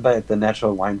remember at the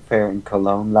Natural Wine Fair in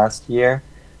Cologne last year,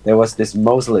 there was this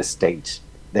Mosel estate.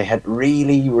 They had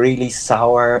really, really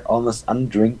sour, almost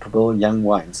undrinkable young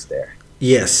wines there.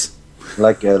 Yes.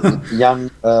 Like a young,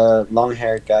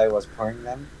 long-haired guy was pouring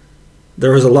them.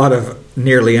 There was a lot of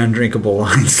nearly undrinkable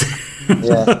wines.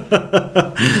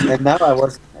 Yeah. And now I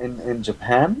was in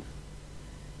Japan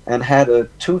and had a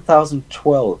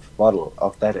 2012 bottle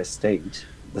of that estate,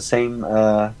 the same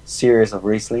series of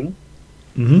Riesling.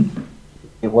 Mm-hmm.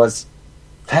 It was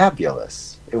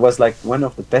fabulous. It was like one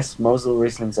of the best Mosel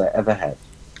Rieslings I ever had.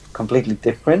 Completely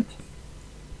different.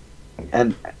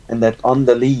 And that on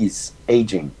the lees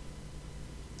aging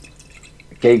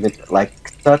gave it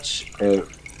like such a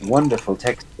wonderful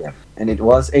texture. And it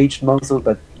was aged Mosel,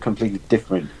 but completely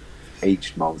different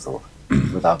aged Mosel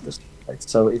without the sulfites.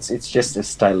 So it's just a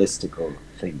stylistical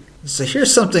thing. So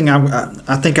here's something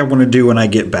I think I want to do when I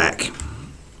get back.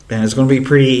 And it's going to be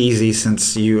pretty easy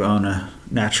since you own a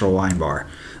natural wine bar.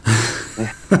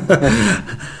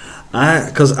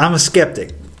 Because I'm a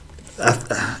skeptic.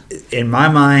 In my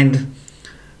mind,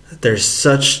 there's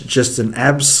just an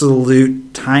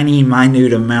absolute tiny,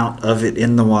 minute amount of it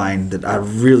in the wine that I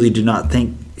really do not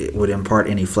think it would impart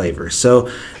any flavor. So,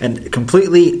 and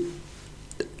completely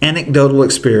anecdotal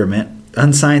experiment,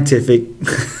 unscientific.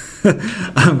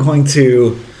 I'm going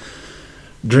to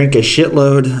drink a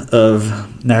shitload of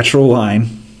natural wine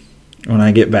when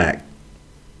I get back,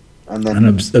 and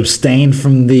abstain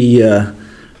from the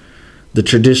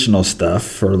traditional stuff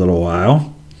for a little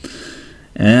while.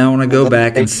 And I want to go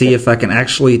back and see if I can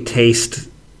actually taste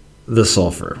the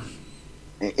sulfur.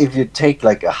 if you take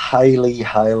like a highly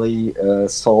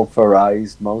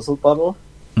sulfurized Mosel bottle,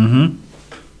 Mm-hmm.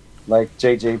 like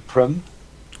JJ Prum,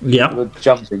 it Yep. would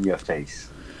jump in your face.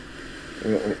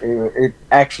 It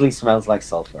actually smells like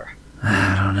sulfur.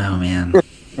 I don't know, man.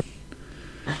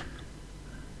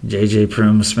 JJ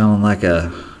Prum smelling like a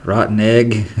rotten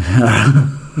egg.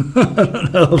 I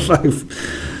don't know if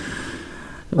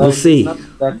we'll Like, see.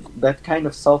 it's not that kind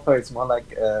of sulfur. It's more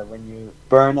like when you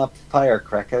burn up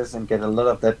firecrackers and get a lot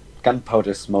of that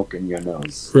gunpowder smoke in your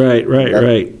nose. Right.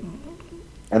 That-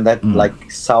 And that Mm.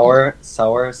 like sour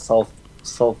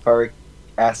sulfuric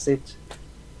acid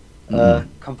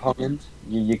component,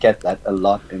 you get that a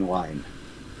lot in wine.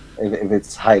 If it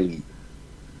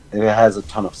has a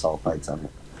ton of sulfites on it.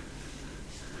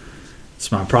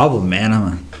 It's my problem, man.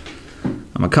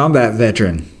 I'm a combat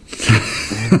veteran.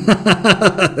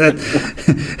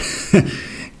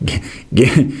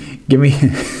 Give me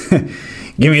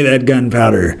give me that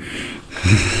gunpowder.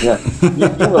 Yeah, you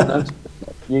will notice that.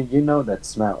 You know that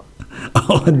smell.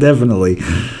 Oh, definitely.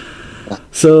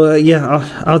 So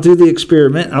I'll do the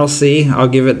experiment. I'll see. I'll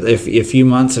give it a few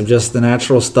months of just the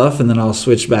natural stuff, and then I'll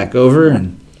switch back over.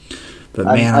 But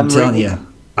man, I'm telling ready. you,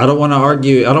 I don't want to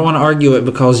argue. I don't want to argue it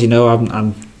because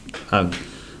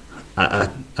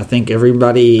I think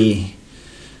everybody.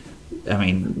 I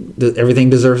mean, everything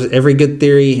deserves every good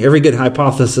theory, every good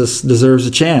hypothesis deserves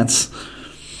a chance.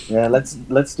 Yeah, let's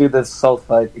do the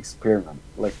sulfite experiment.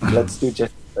 Like, let's do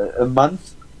just a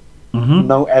month, Mm-hmm.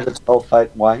 no added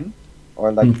sulfite wine,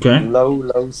 or like Okay. low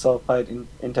sulfite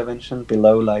intervention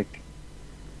below like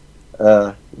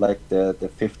the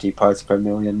 50 parts per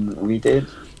million we did.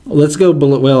 Let's go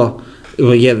below.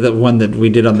 Well, yeah, the one that we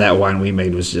did on that wine we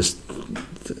made was just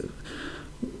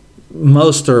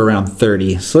most are around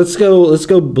 30. So let's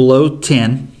go below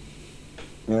 10.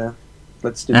 Yeah,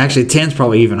 let's do. Actually, 10's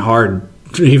probably even hard,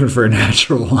 even for a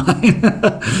natural wine.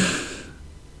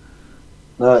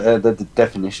 No, the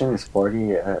definition is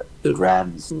 40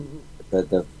 grams.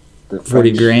 The 40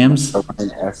 French grams?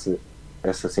 Wine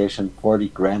Association, 40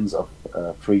 grams of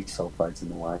free sulfites in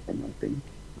the wine, I think.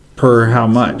 Per how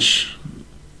much?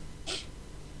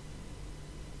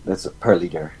 That's per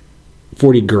liter.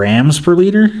 40 grams per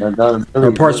liter? No,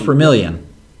 Or parts per million?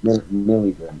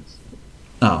 Milligrams.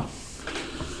 Oh.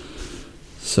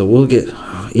 So we'll get,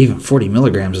 even 40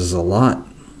 milligrams is a lot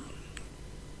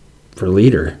per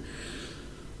liter.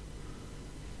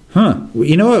 Huh. Well,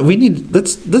 you know what? We need,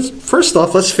 let's first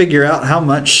off, let's figure out how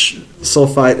much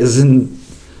sulfite is in,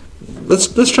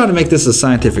 let's try to make this as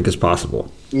scientific as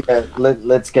possible. Yeah,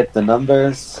 let's get the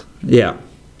numbers Yeah.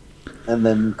 and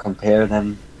then compare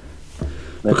them.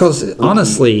 Because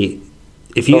honestly,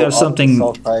 if you have something,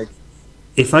 Sulfite.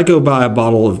 if I go buy a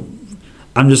bottle of,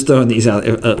 I'm just throwing these out,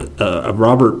 a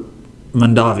Robert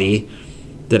Mondavi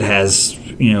that has,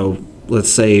 let's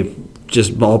say,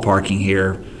 just ballparking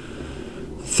here,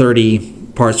 30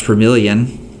 parts per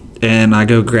million, and I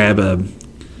go grab a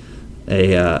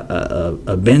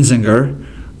Benzinger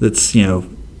that's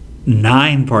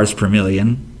 9 parts per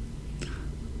million.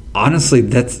 Honestly,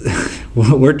 that's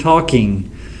we're talking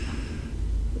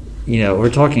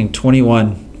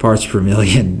 21 parts per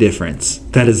million difference.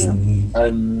 That is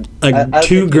I'll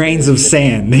 2 get grains you of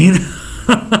sand.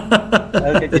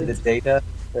 I'll give you the data.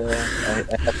 I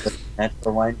have the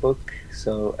natural wine book,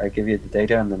 so I give you the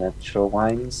data on the natural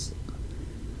wines.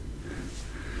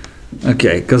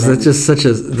 Okay, because that's just such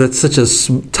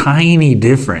a tiny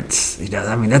difference.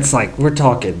 I mean, that's like we're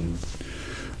talking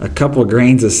a couple of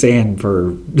grains of sand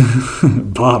per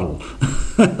bottle.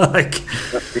 Like,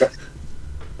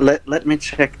 Let me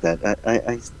check that.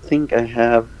 I think I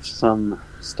have some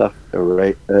stuff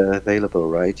available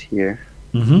right here.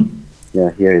 mm-hmm.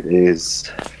 Yeah, here it is.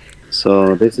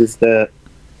 So this is the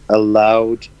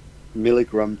allowed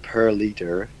milligram per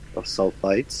liter of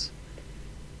sulfites.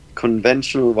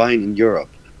 Conventional wine in Europe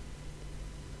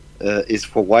is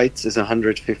for whites is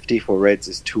 150, for reds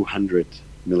is 200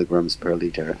 milligrams per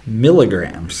liter.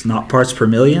 Milligrams, not parts per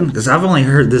million, because I've only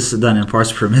heard this done in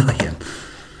parts per million.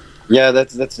 Yeah,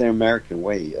 that's the American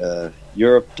way.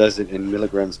 Europe does it in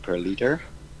milligrams per liter.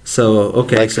 So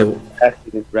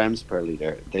In grams per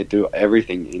liter. They do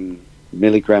everything in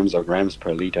milligrams or grams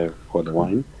per liter for the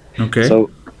wine. okay. So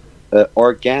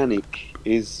organic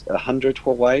is 100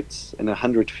 for whites and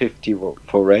 150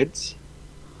 for reds.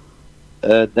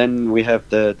 Then we have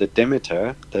the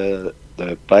Demeter, the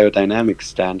biodynamic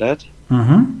standard.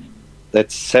 Mm-hmm.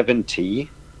 That's 70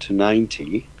 to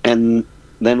 90. And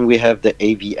then we have the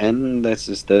AVN, this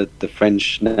is the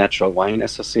French Natural Wine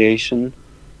Association.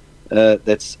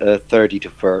 That's 30 to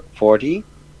 40.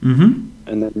 Mm-hmm.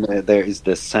 And then there is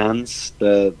the SANS,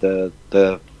 the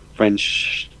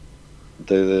French,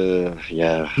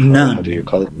 None. how do you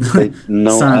call it?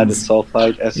 No Sons. added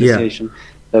sulfide association.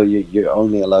 So you're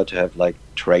only allowed to have like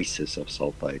traces of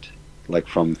sulfide, like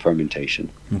from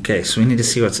fermentation. Okay, so we need to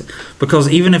see because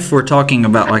even if we're talking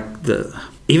about like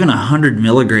even 100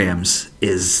 milligrams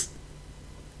is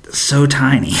so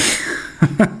tiny.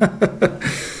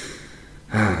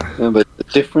 But the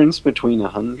difference between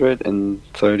 100 and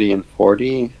 30 and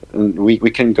 40, and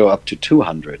we can go up to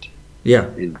 200.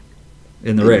 Yeah, in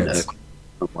the reds.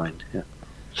 Wine, yeah.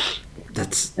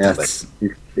 That's but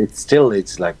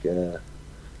it's like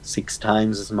 6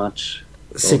 times as much.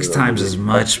 6 times as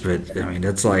much, but I mean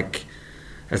that's like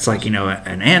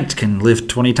an ant can lift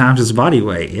 20 times its body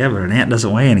weight. Yeah, but an ant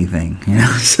doesn't weigh anything,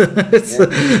 So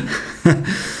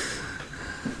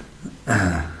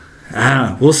I don't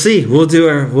know. We'll see. We'll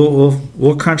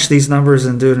crunch these numbers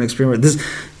and do an experiment. This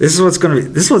is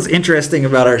what's interesting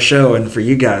about our show and for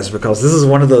you guys, because this is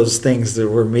one of those things that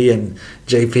where me and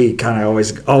JP kind of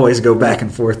always go back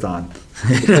and forth on.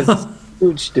 Because it's a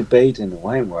huge debate in the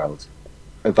wine world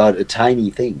about a tiny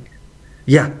thing.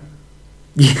 Yeah.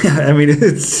 I mean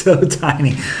it's so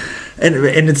tiny,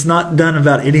 and it's not done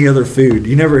about any other food.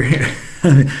 You never hear.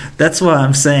 That's why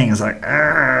I'm saying it's like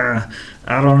I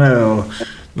don't know.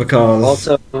 Because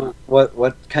also,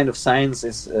 what kind of science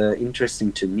is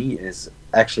interesting to me is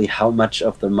actually how much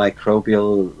of the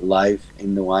microbial life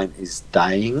in the wine is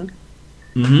dying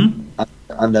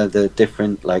under the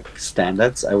different like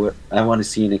standards. I want to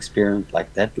see an experiment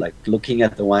like that, like looking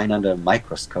at the wine under a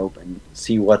microscope and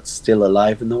see what's still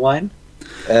alive in the wine.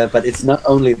 But it's not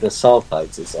only the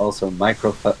sulfides; it's also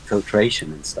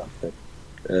microfiltration and stuff that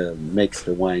makes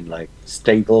the wine like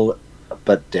stable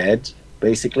but dead,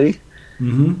 basically.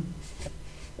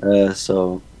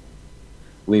 So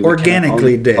we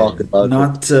organically dead, talk about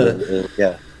not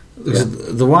the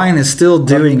wine is still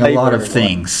doing a lot of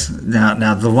things.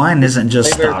 Now the wine isn't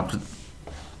just stopped.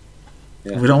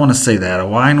 Yeah. We don't want to say that. A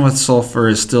wine with sulfur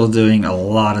is still doing a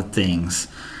lot of things.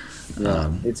 Yeah.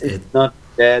 It's not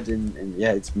dead, and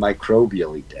it's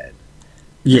microbially dead.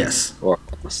 Yes, or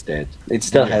almost dead. It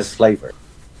still has flavor.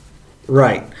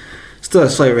 Right, still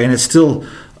has flavor, and it's still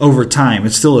over time.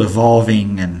 It's still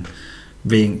evolving and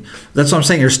being. That's what I'm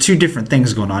saying. There's 2 different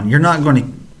things going on. You're not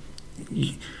going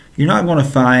to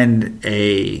find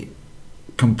a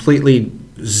completely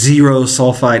 0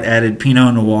 sulfite added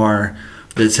Pinot Noir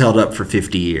that's held up for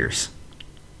 50 years.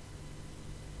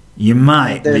 You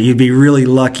might, but you'd be really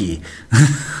lucky.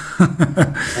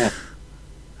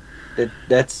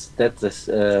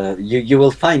 You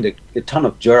will find a ton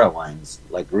of Jura wines,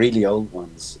 like really old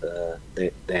ones.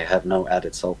 They have no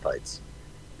added sulfites.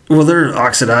 Well, they're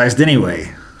oxidized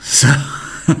anyway. So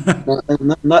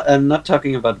I'm not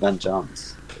talking about Van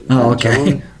Johns. Oh,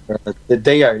 okay.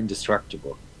 They are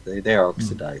indestructible. They are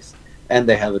oxidized, and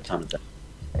they have a ton of that.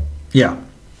 Yeah.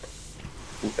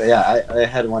 Yeah, I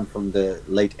had one from the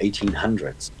late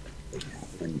 1800s,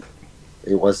 and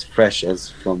it was fresh as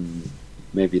from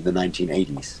maybe the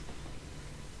 1980s.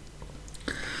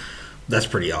 That's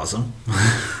pretty awesome.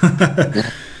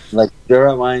 Like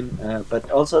Jura wine, but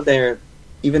also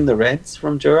even the reds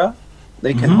from Jura,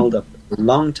 they can hold up a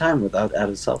long time without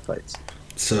added sulfites.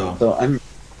 So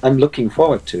I'm looking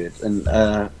forward to it, and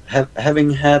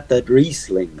having had that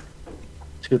Riesling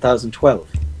 2012,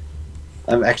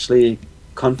 I'm actually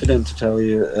confident to tell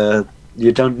you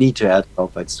you don't need to add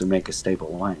sulfites to make a stable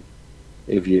wine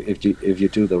if you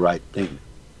do the right thing.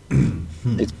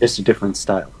 It's just a different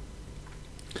style.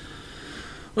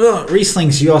 Well,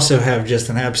 Rieslings, you also have just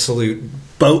an absolute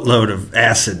boatload of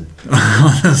acid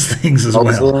on those things as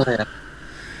well. Yeah.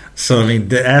 So I mean,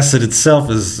 the acid itself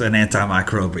is an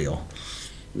antimicrobial.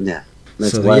 Yeah,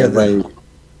 that's why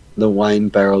the wine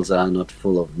barrels are not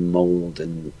full of mold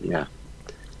and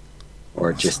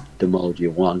or just the mold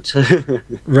you want.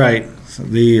 Right. So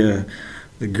the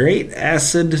great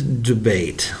acid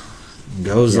debate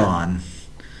goes on.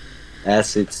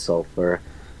 Acid, sulfur.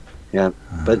 Yeah,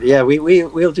 but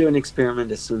we'll do an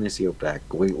experiment as soon as you're back.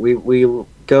 We'll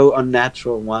go on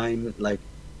natural wine, like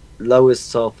lowest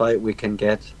sulfite we can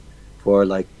get for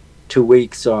like 2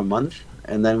 weeks or a month,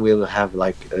 and then we'll have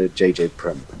like a JJ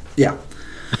Prim. Yeah.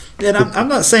 And I'm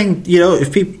not saying,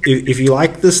 if you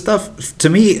like this stuff, to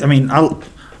me, I mean,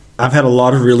 I've had a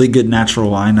lot of really good natural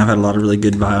wine. I've had a lot of really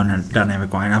good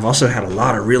biodynamic wine. I've also had a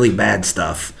lot of really bad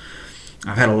stuff.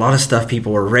 I've had a lot of stuff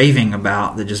people were raving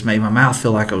about that just made my mouth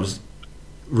feel like it was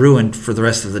ruined for the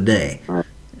rest of the day. Right.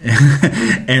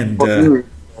 And the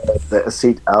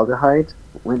acetaldehyde,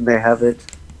 when they have it.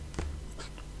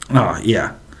 Oh,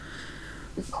 yeah.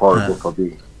 It's horrible for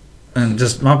me. And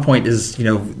just my point is,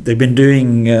 they've been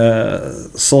doing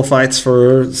sulfites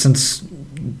since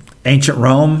ancient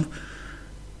Rome,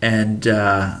 and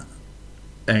I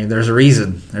mean, there's a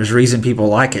reason. There's a reason people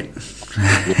like it.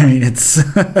 I mean, it's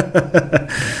the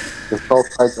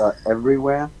sulfites are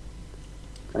everywhere.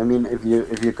 I mean, if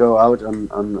you go out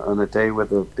on a day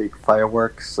with a big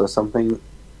fireworks or something,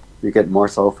 you get more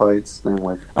sulfites than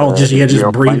with.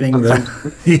 Just breathing the.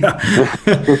 Yeah.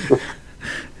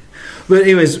 But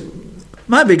anyways,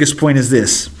 my biggest point is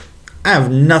this: I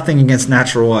have nothing against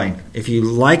natural wine. If you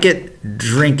like it,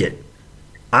 drink it.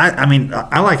 I mean,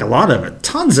 I like a lot of it.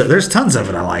 There's tons of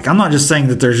it I like. I'm not just saying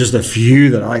that there's just a few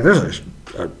that I like. There's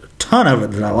a ton of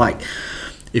it that I like.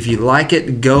 If you like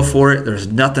it, go for it. There's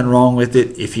nothing wrong with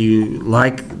it. If you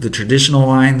like the traditional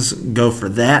wines, go for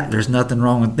that. There's nothing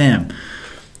wrong with them.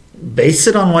 Base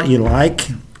it on what you like.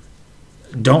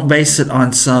 Don't base it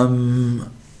on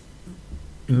some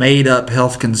made-up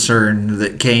health concern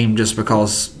that came just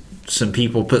because some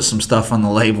people put some stuff on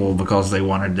the label because they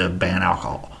wanted to ban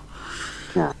alcohol.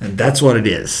 Yeah. And that's what it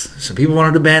is. So people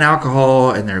wanted to ban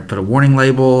alcohol, and they put a warning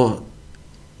label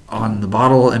on the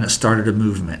bottle, and it started a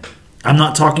movement. I'm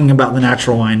not talking about the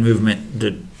natural wine movement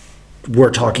that we're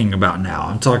talking about now.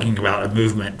 I'm talking about a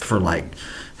movement for like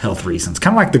health reasons,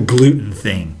 kind of like the gluten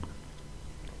thing,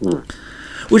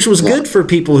 which was good for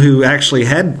people who actually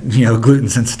had gluten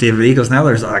sensitivity, because now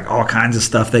there's like all kinds of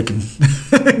stuff they can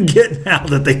get now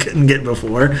that they couldn't get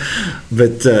before.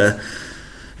 But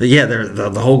yeah,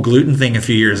 the whole gluten thing a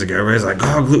few years ago, everybody's like,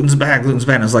 oh, gluten's bad. And it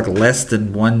was like less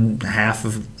than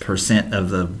 0.5% of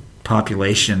the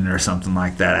population or something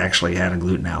like that actually had a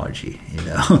gluten allergy,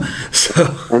 So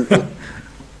and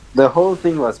the whole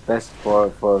thing was best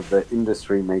for the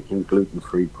industry making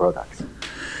gluten-free products.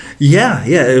 Yeah,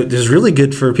 it was really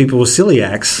good for people with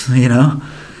celiacs,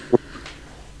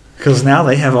 because now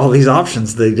they have all these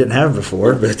options they didn't have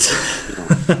before, but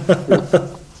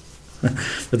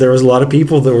but there was a lot of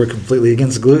people that were completely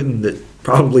against gluten that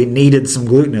probably needed some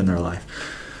gluten in their life.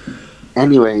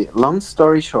 Anyway, long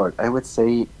story short, I would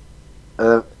say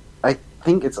I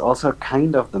think it's also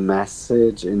kind of the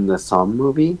message in the Somm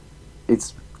movie.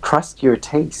 It's trust your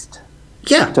taste.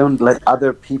 Yeah. Don't let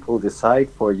other people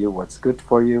decide for you what's good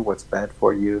for you, what's bad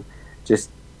for you. Just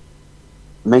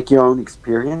make your own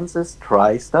experiences,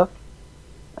 try stuff,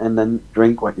 and then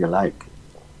drink what you like.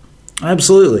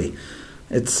 Absolutely.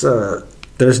 It's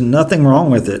there's nothing wrong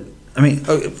with it. I mean,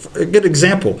 a good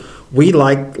example. We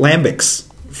like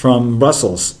lambics from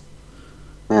Brussels.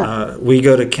 Yeah. We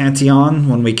go to Cantillon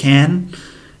when we can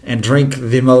and drink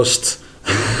the most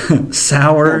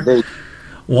sour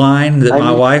wine that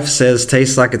my wife says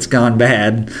tastes like it's gone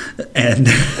bad. And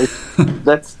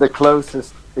that's the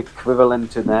closest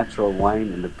equivalent to natural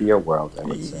wine in the beer world, I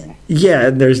would say. Yeah,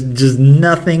 there's just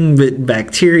nothing but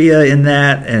bacteria in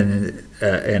that,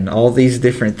 and all these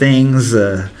different things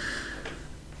that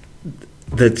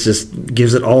just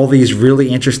gives it all these really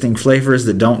interesting flavors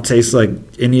that don't taste like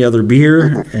any other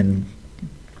beer. And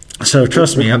so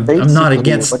trust me, I'm not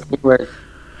against. But we were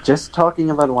just talking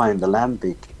about wine, the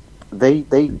lambic. They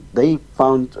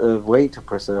found a way to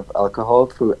preserve alcohol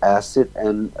through acid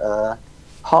and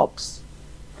hops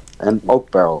and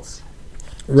oak barrels.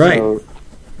 Right. So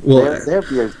their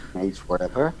beers can age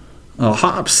forever.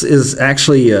 Hops is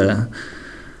actually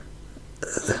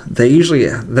they usually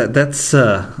that's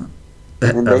a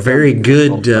very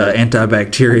good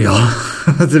antibacterial,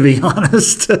 to be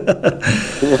honest.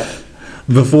 Yeah.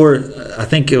 Before, I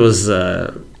think it was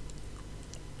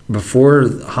before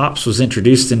hops was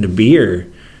introduced into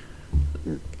beer,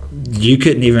 you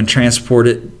couldn't even transport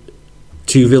it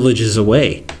 2 villages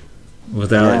away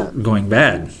without it going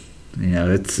bad.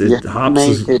 Hops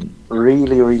make it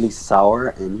really, really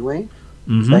sour anyway.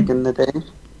 Back in the day,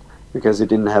 because you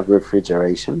didn't have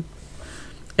refrigeration.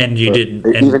 And you didn't,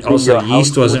 and also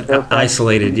yeast wasn't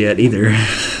isolated yet either.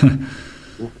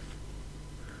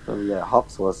 So yeah,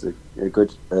 hops was a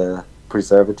good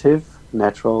preservative,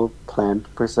 natural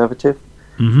plant preservative.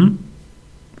 Mm-hmm.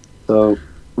 So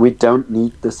we don't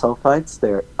need the sulfites.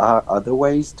 There are other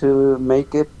ways to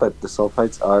make it, but the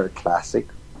sulfites are a classic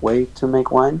way to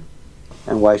make wine.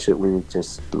 And why should we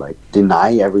just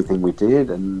deny everything we did?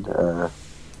 And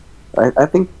I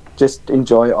think just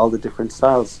enjoy all the different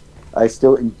styles. I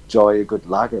still enjoy a good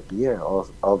lager beer,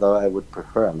 although I would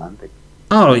prefer a lambic.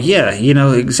 Oh yeah,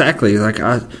 exactly.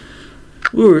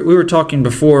 We were talking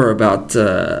before about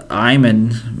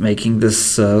Eyman making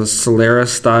this Solera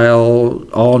style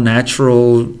all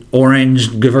natural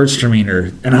orange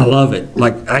Gewürztraminer, and I love it.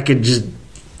 I could just,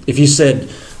 if you said,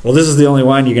 "Well, this is the only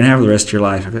wine you can have the rest of your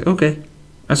life," I'd be like, "Okay,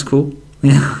 that's cool."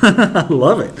 Yeah, I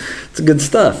love it. It's good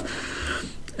stuff.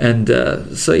 And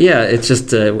so yeah, it's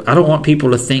just I don't want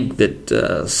people to think that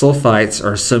sulfites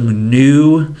are some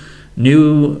new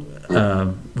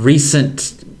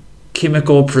recent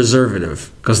chemical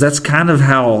preservative, because that's kind of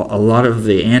how a lot of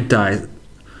the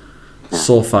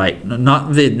anti-sulfite,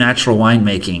 not the natural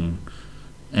winemaking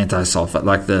anti-sulfite,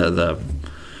 like the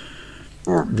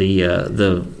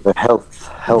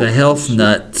health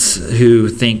nuts who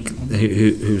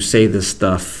say this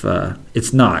stuff.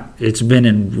 It's not. It's been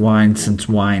in wine since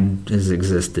wine has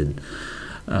existed.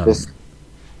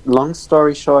 Long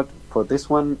story short, for this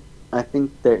one, I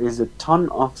think there is a ton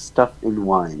of stuff in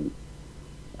wine.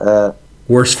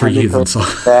 Worse for you than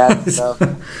sulfite. Bad stuff.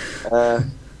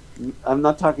 I'm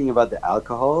not talking about the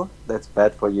alcohol. That's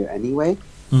bad for you anyway.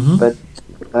 Mm-hmm. But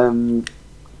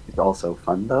it's also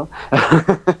fun, though.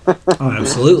 Oh,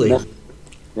 absolutely.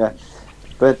 Yeah.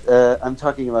 But I'm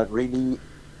talking about really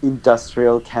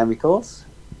industrial chemicals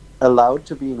allowed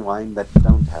to be in wine that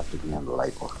don't have to be on the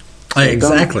label. So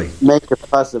exactly. Don't make a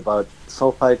fuss about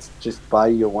sulfites. Just buy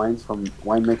your wines from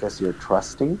winemakers you're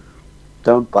trusting.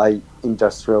 Don't buy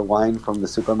industrial wine from the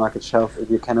supermarket shelf if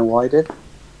you can avoid it.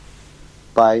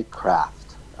 Buy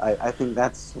craft. I think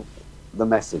that's the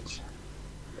message.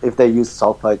 If they use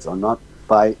sulfites or not,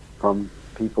 buy from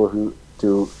people who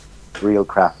do real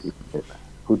craft,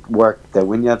 who work their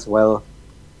vineyards well,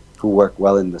 who work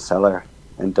well in the cellar,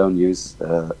 and don't use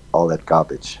all that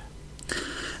garbage.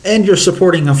 And you're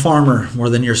supporting a farmer more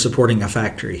than you're supporting a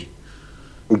factory.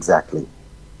 Exactly.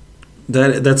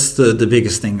 That's the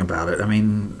biggest thing about it. I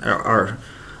mean, our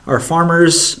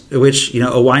farmers, which, a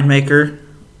winemaker,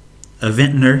 a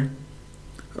vintner,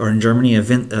 or in Germany,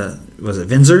 was it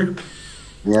Winzer?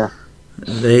 Yeah.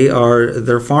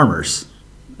 They're farmers.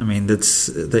 I mean,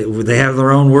 they have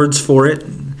their own words for it.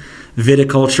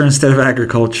 Viticulture instead of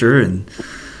agriculture, and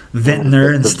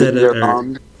vintner instead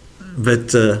of.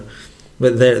 But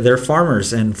they're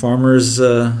farmers, and farmers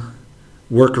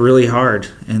work really hard,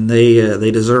 and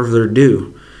they deserve their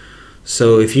due.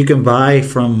 So if you can buy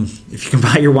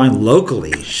your wine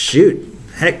locally, shoot,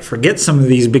 heck, forget some of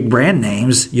these big brand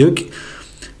names.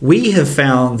 We have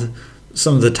found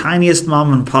some of the tiniest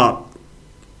mom and pop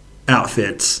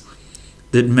outfits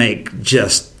that make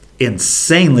just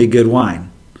insanely good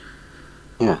wine.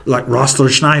 Yeah. Like Rostler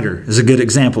Schneider is a good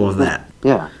example of that.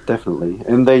 Yeah, definitely.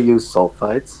 And they use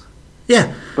sulfites.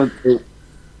 Yeah. But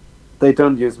they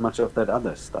don't use much of that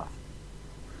other stuff.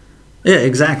 Yeah,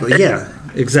 exactly. Yeah,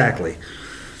 exactly.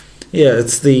 Yeah,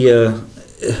 it's the,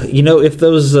 if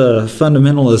those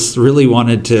fundamentalists really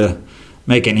wanted to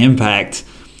make an impact,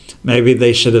 maybe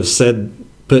they should have said,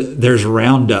 but there's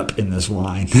Roundup in this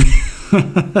wine.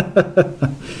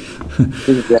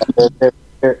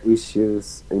 There are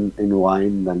issues in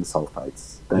wine than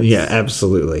sulfites. Yeah,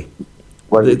 absolutely.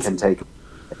 What you can take.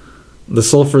 The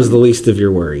sulfur is the least of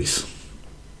your worries.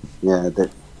 Yeah,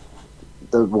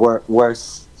 the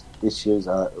worst issues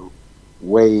are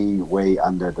way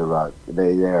under the rug.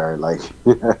 They are like...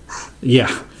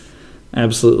 Yeah,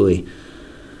 absolutely.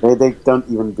 They don't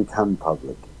even become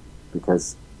public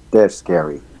because they're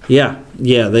scary. Yeah,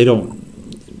 they don't...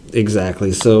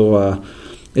 Exactly. So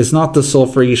it's not the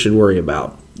sulfur you should worry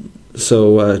about.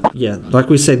 So like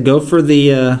we said, go for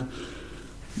the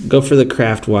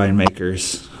craft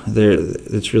winemakers.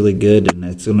 It's really good, and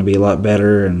it's going to be a lot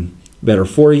better and better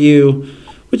for you.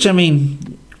 Which, I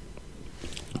mean,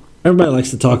 everybody likes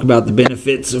to talk about the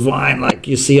benefits of wine. Like,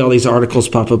 you see all these articles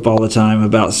pop up all the time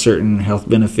about certain health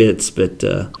benefits, but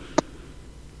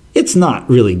it's not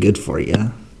really good for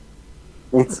you.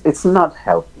 It's not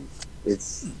healthy.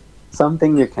 It's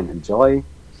something you can enjoy,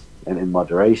 and in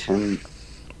moderation,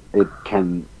 it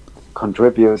can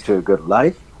contribute to a good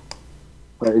life,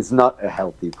 but it's not a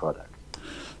healthy product.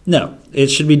 No,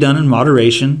 it should be done in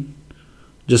moderation,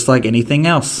 just like anything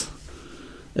else.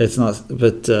 It's not,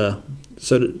 but so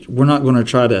we're not going to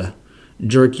try to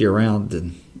jerk you around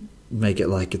and make it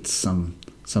like it's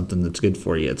something that's good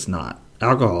for you. It's not.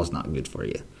 Alcohol is not good for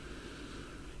you.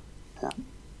 Yeah.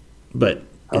 But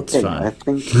it's fine. I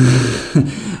think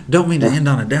don't mean to end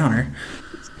on a downer.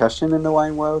 Discussion in the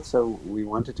wine world, so we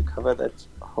wanted to cover that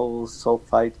whole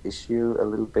sulfite issue a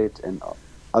little bit and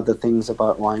other things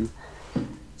about wine.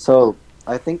 So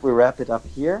I think we wrap it up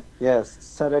here. Yes,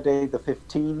 Saturday the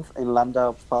 15th in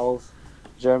Landau Pfalz,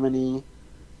 Germany,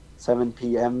 7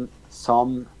 p.m.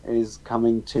 Somme is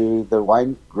coming to the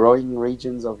wine growing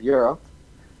regions of Europe.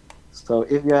 So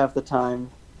if you have the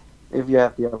time, if you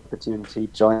have the opportunity,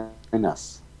 join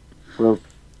us.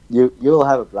 You'll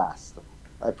have a blast,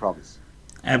 I promise.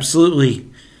 Absolutely.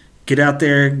 Get out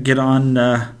there, get on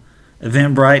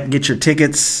Eventbrite, get your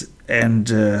tickets, and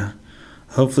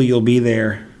hopefully you'll be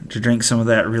there to drink some of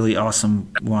that really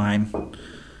awesome wine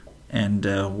and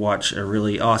watch a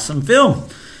really awesome film.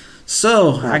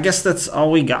 So I guess that's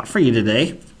all we got for you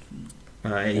today.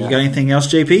 You got anything else,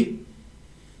 JP?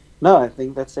 No, I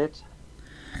think that's it.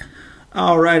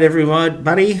 All right, everyone,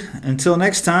 buddy. Until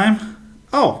next time.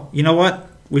 Oh, you know what?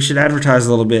 We should advertise a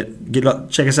little bit.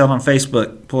 Check us out on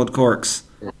Facebook, Pulled Corks.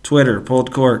 Twitter,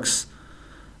 Pulled Corks.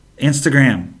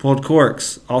 Instagram, Pulled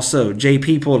Corks. Also,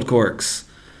 JP Pulled Corks.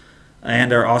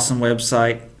 And our awesome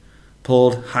website,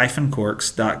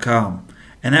 pulled-corks.com.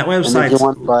 And that website... And if you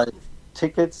want to buy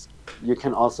tickets, you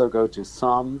can also go to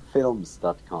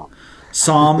somfilms.com.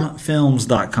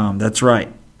 Somfilms.com, that's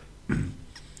right.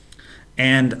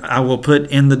 And I will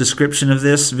put in the description of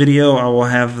this video, I will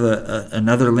have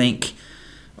another link,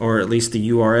 or at least the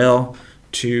URL,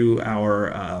 to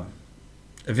our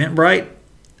Eventbrite.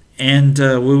 And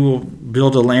we will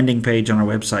build a landing page on our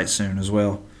website soon as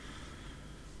well.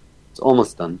 It's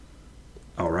almost done.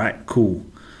 All right, cool.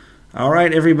 All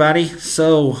right, everybody.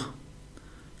 So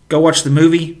go watch the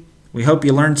movie. We hope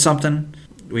you learned something.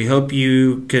 We hope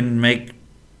you can make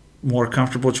more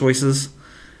comfortable choices.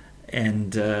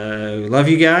 And love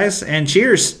you guys. And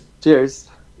cheers. Cheers.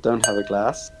 Don't have a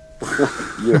glass.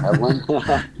 You have one.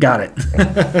 Got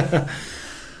it.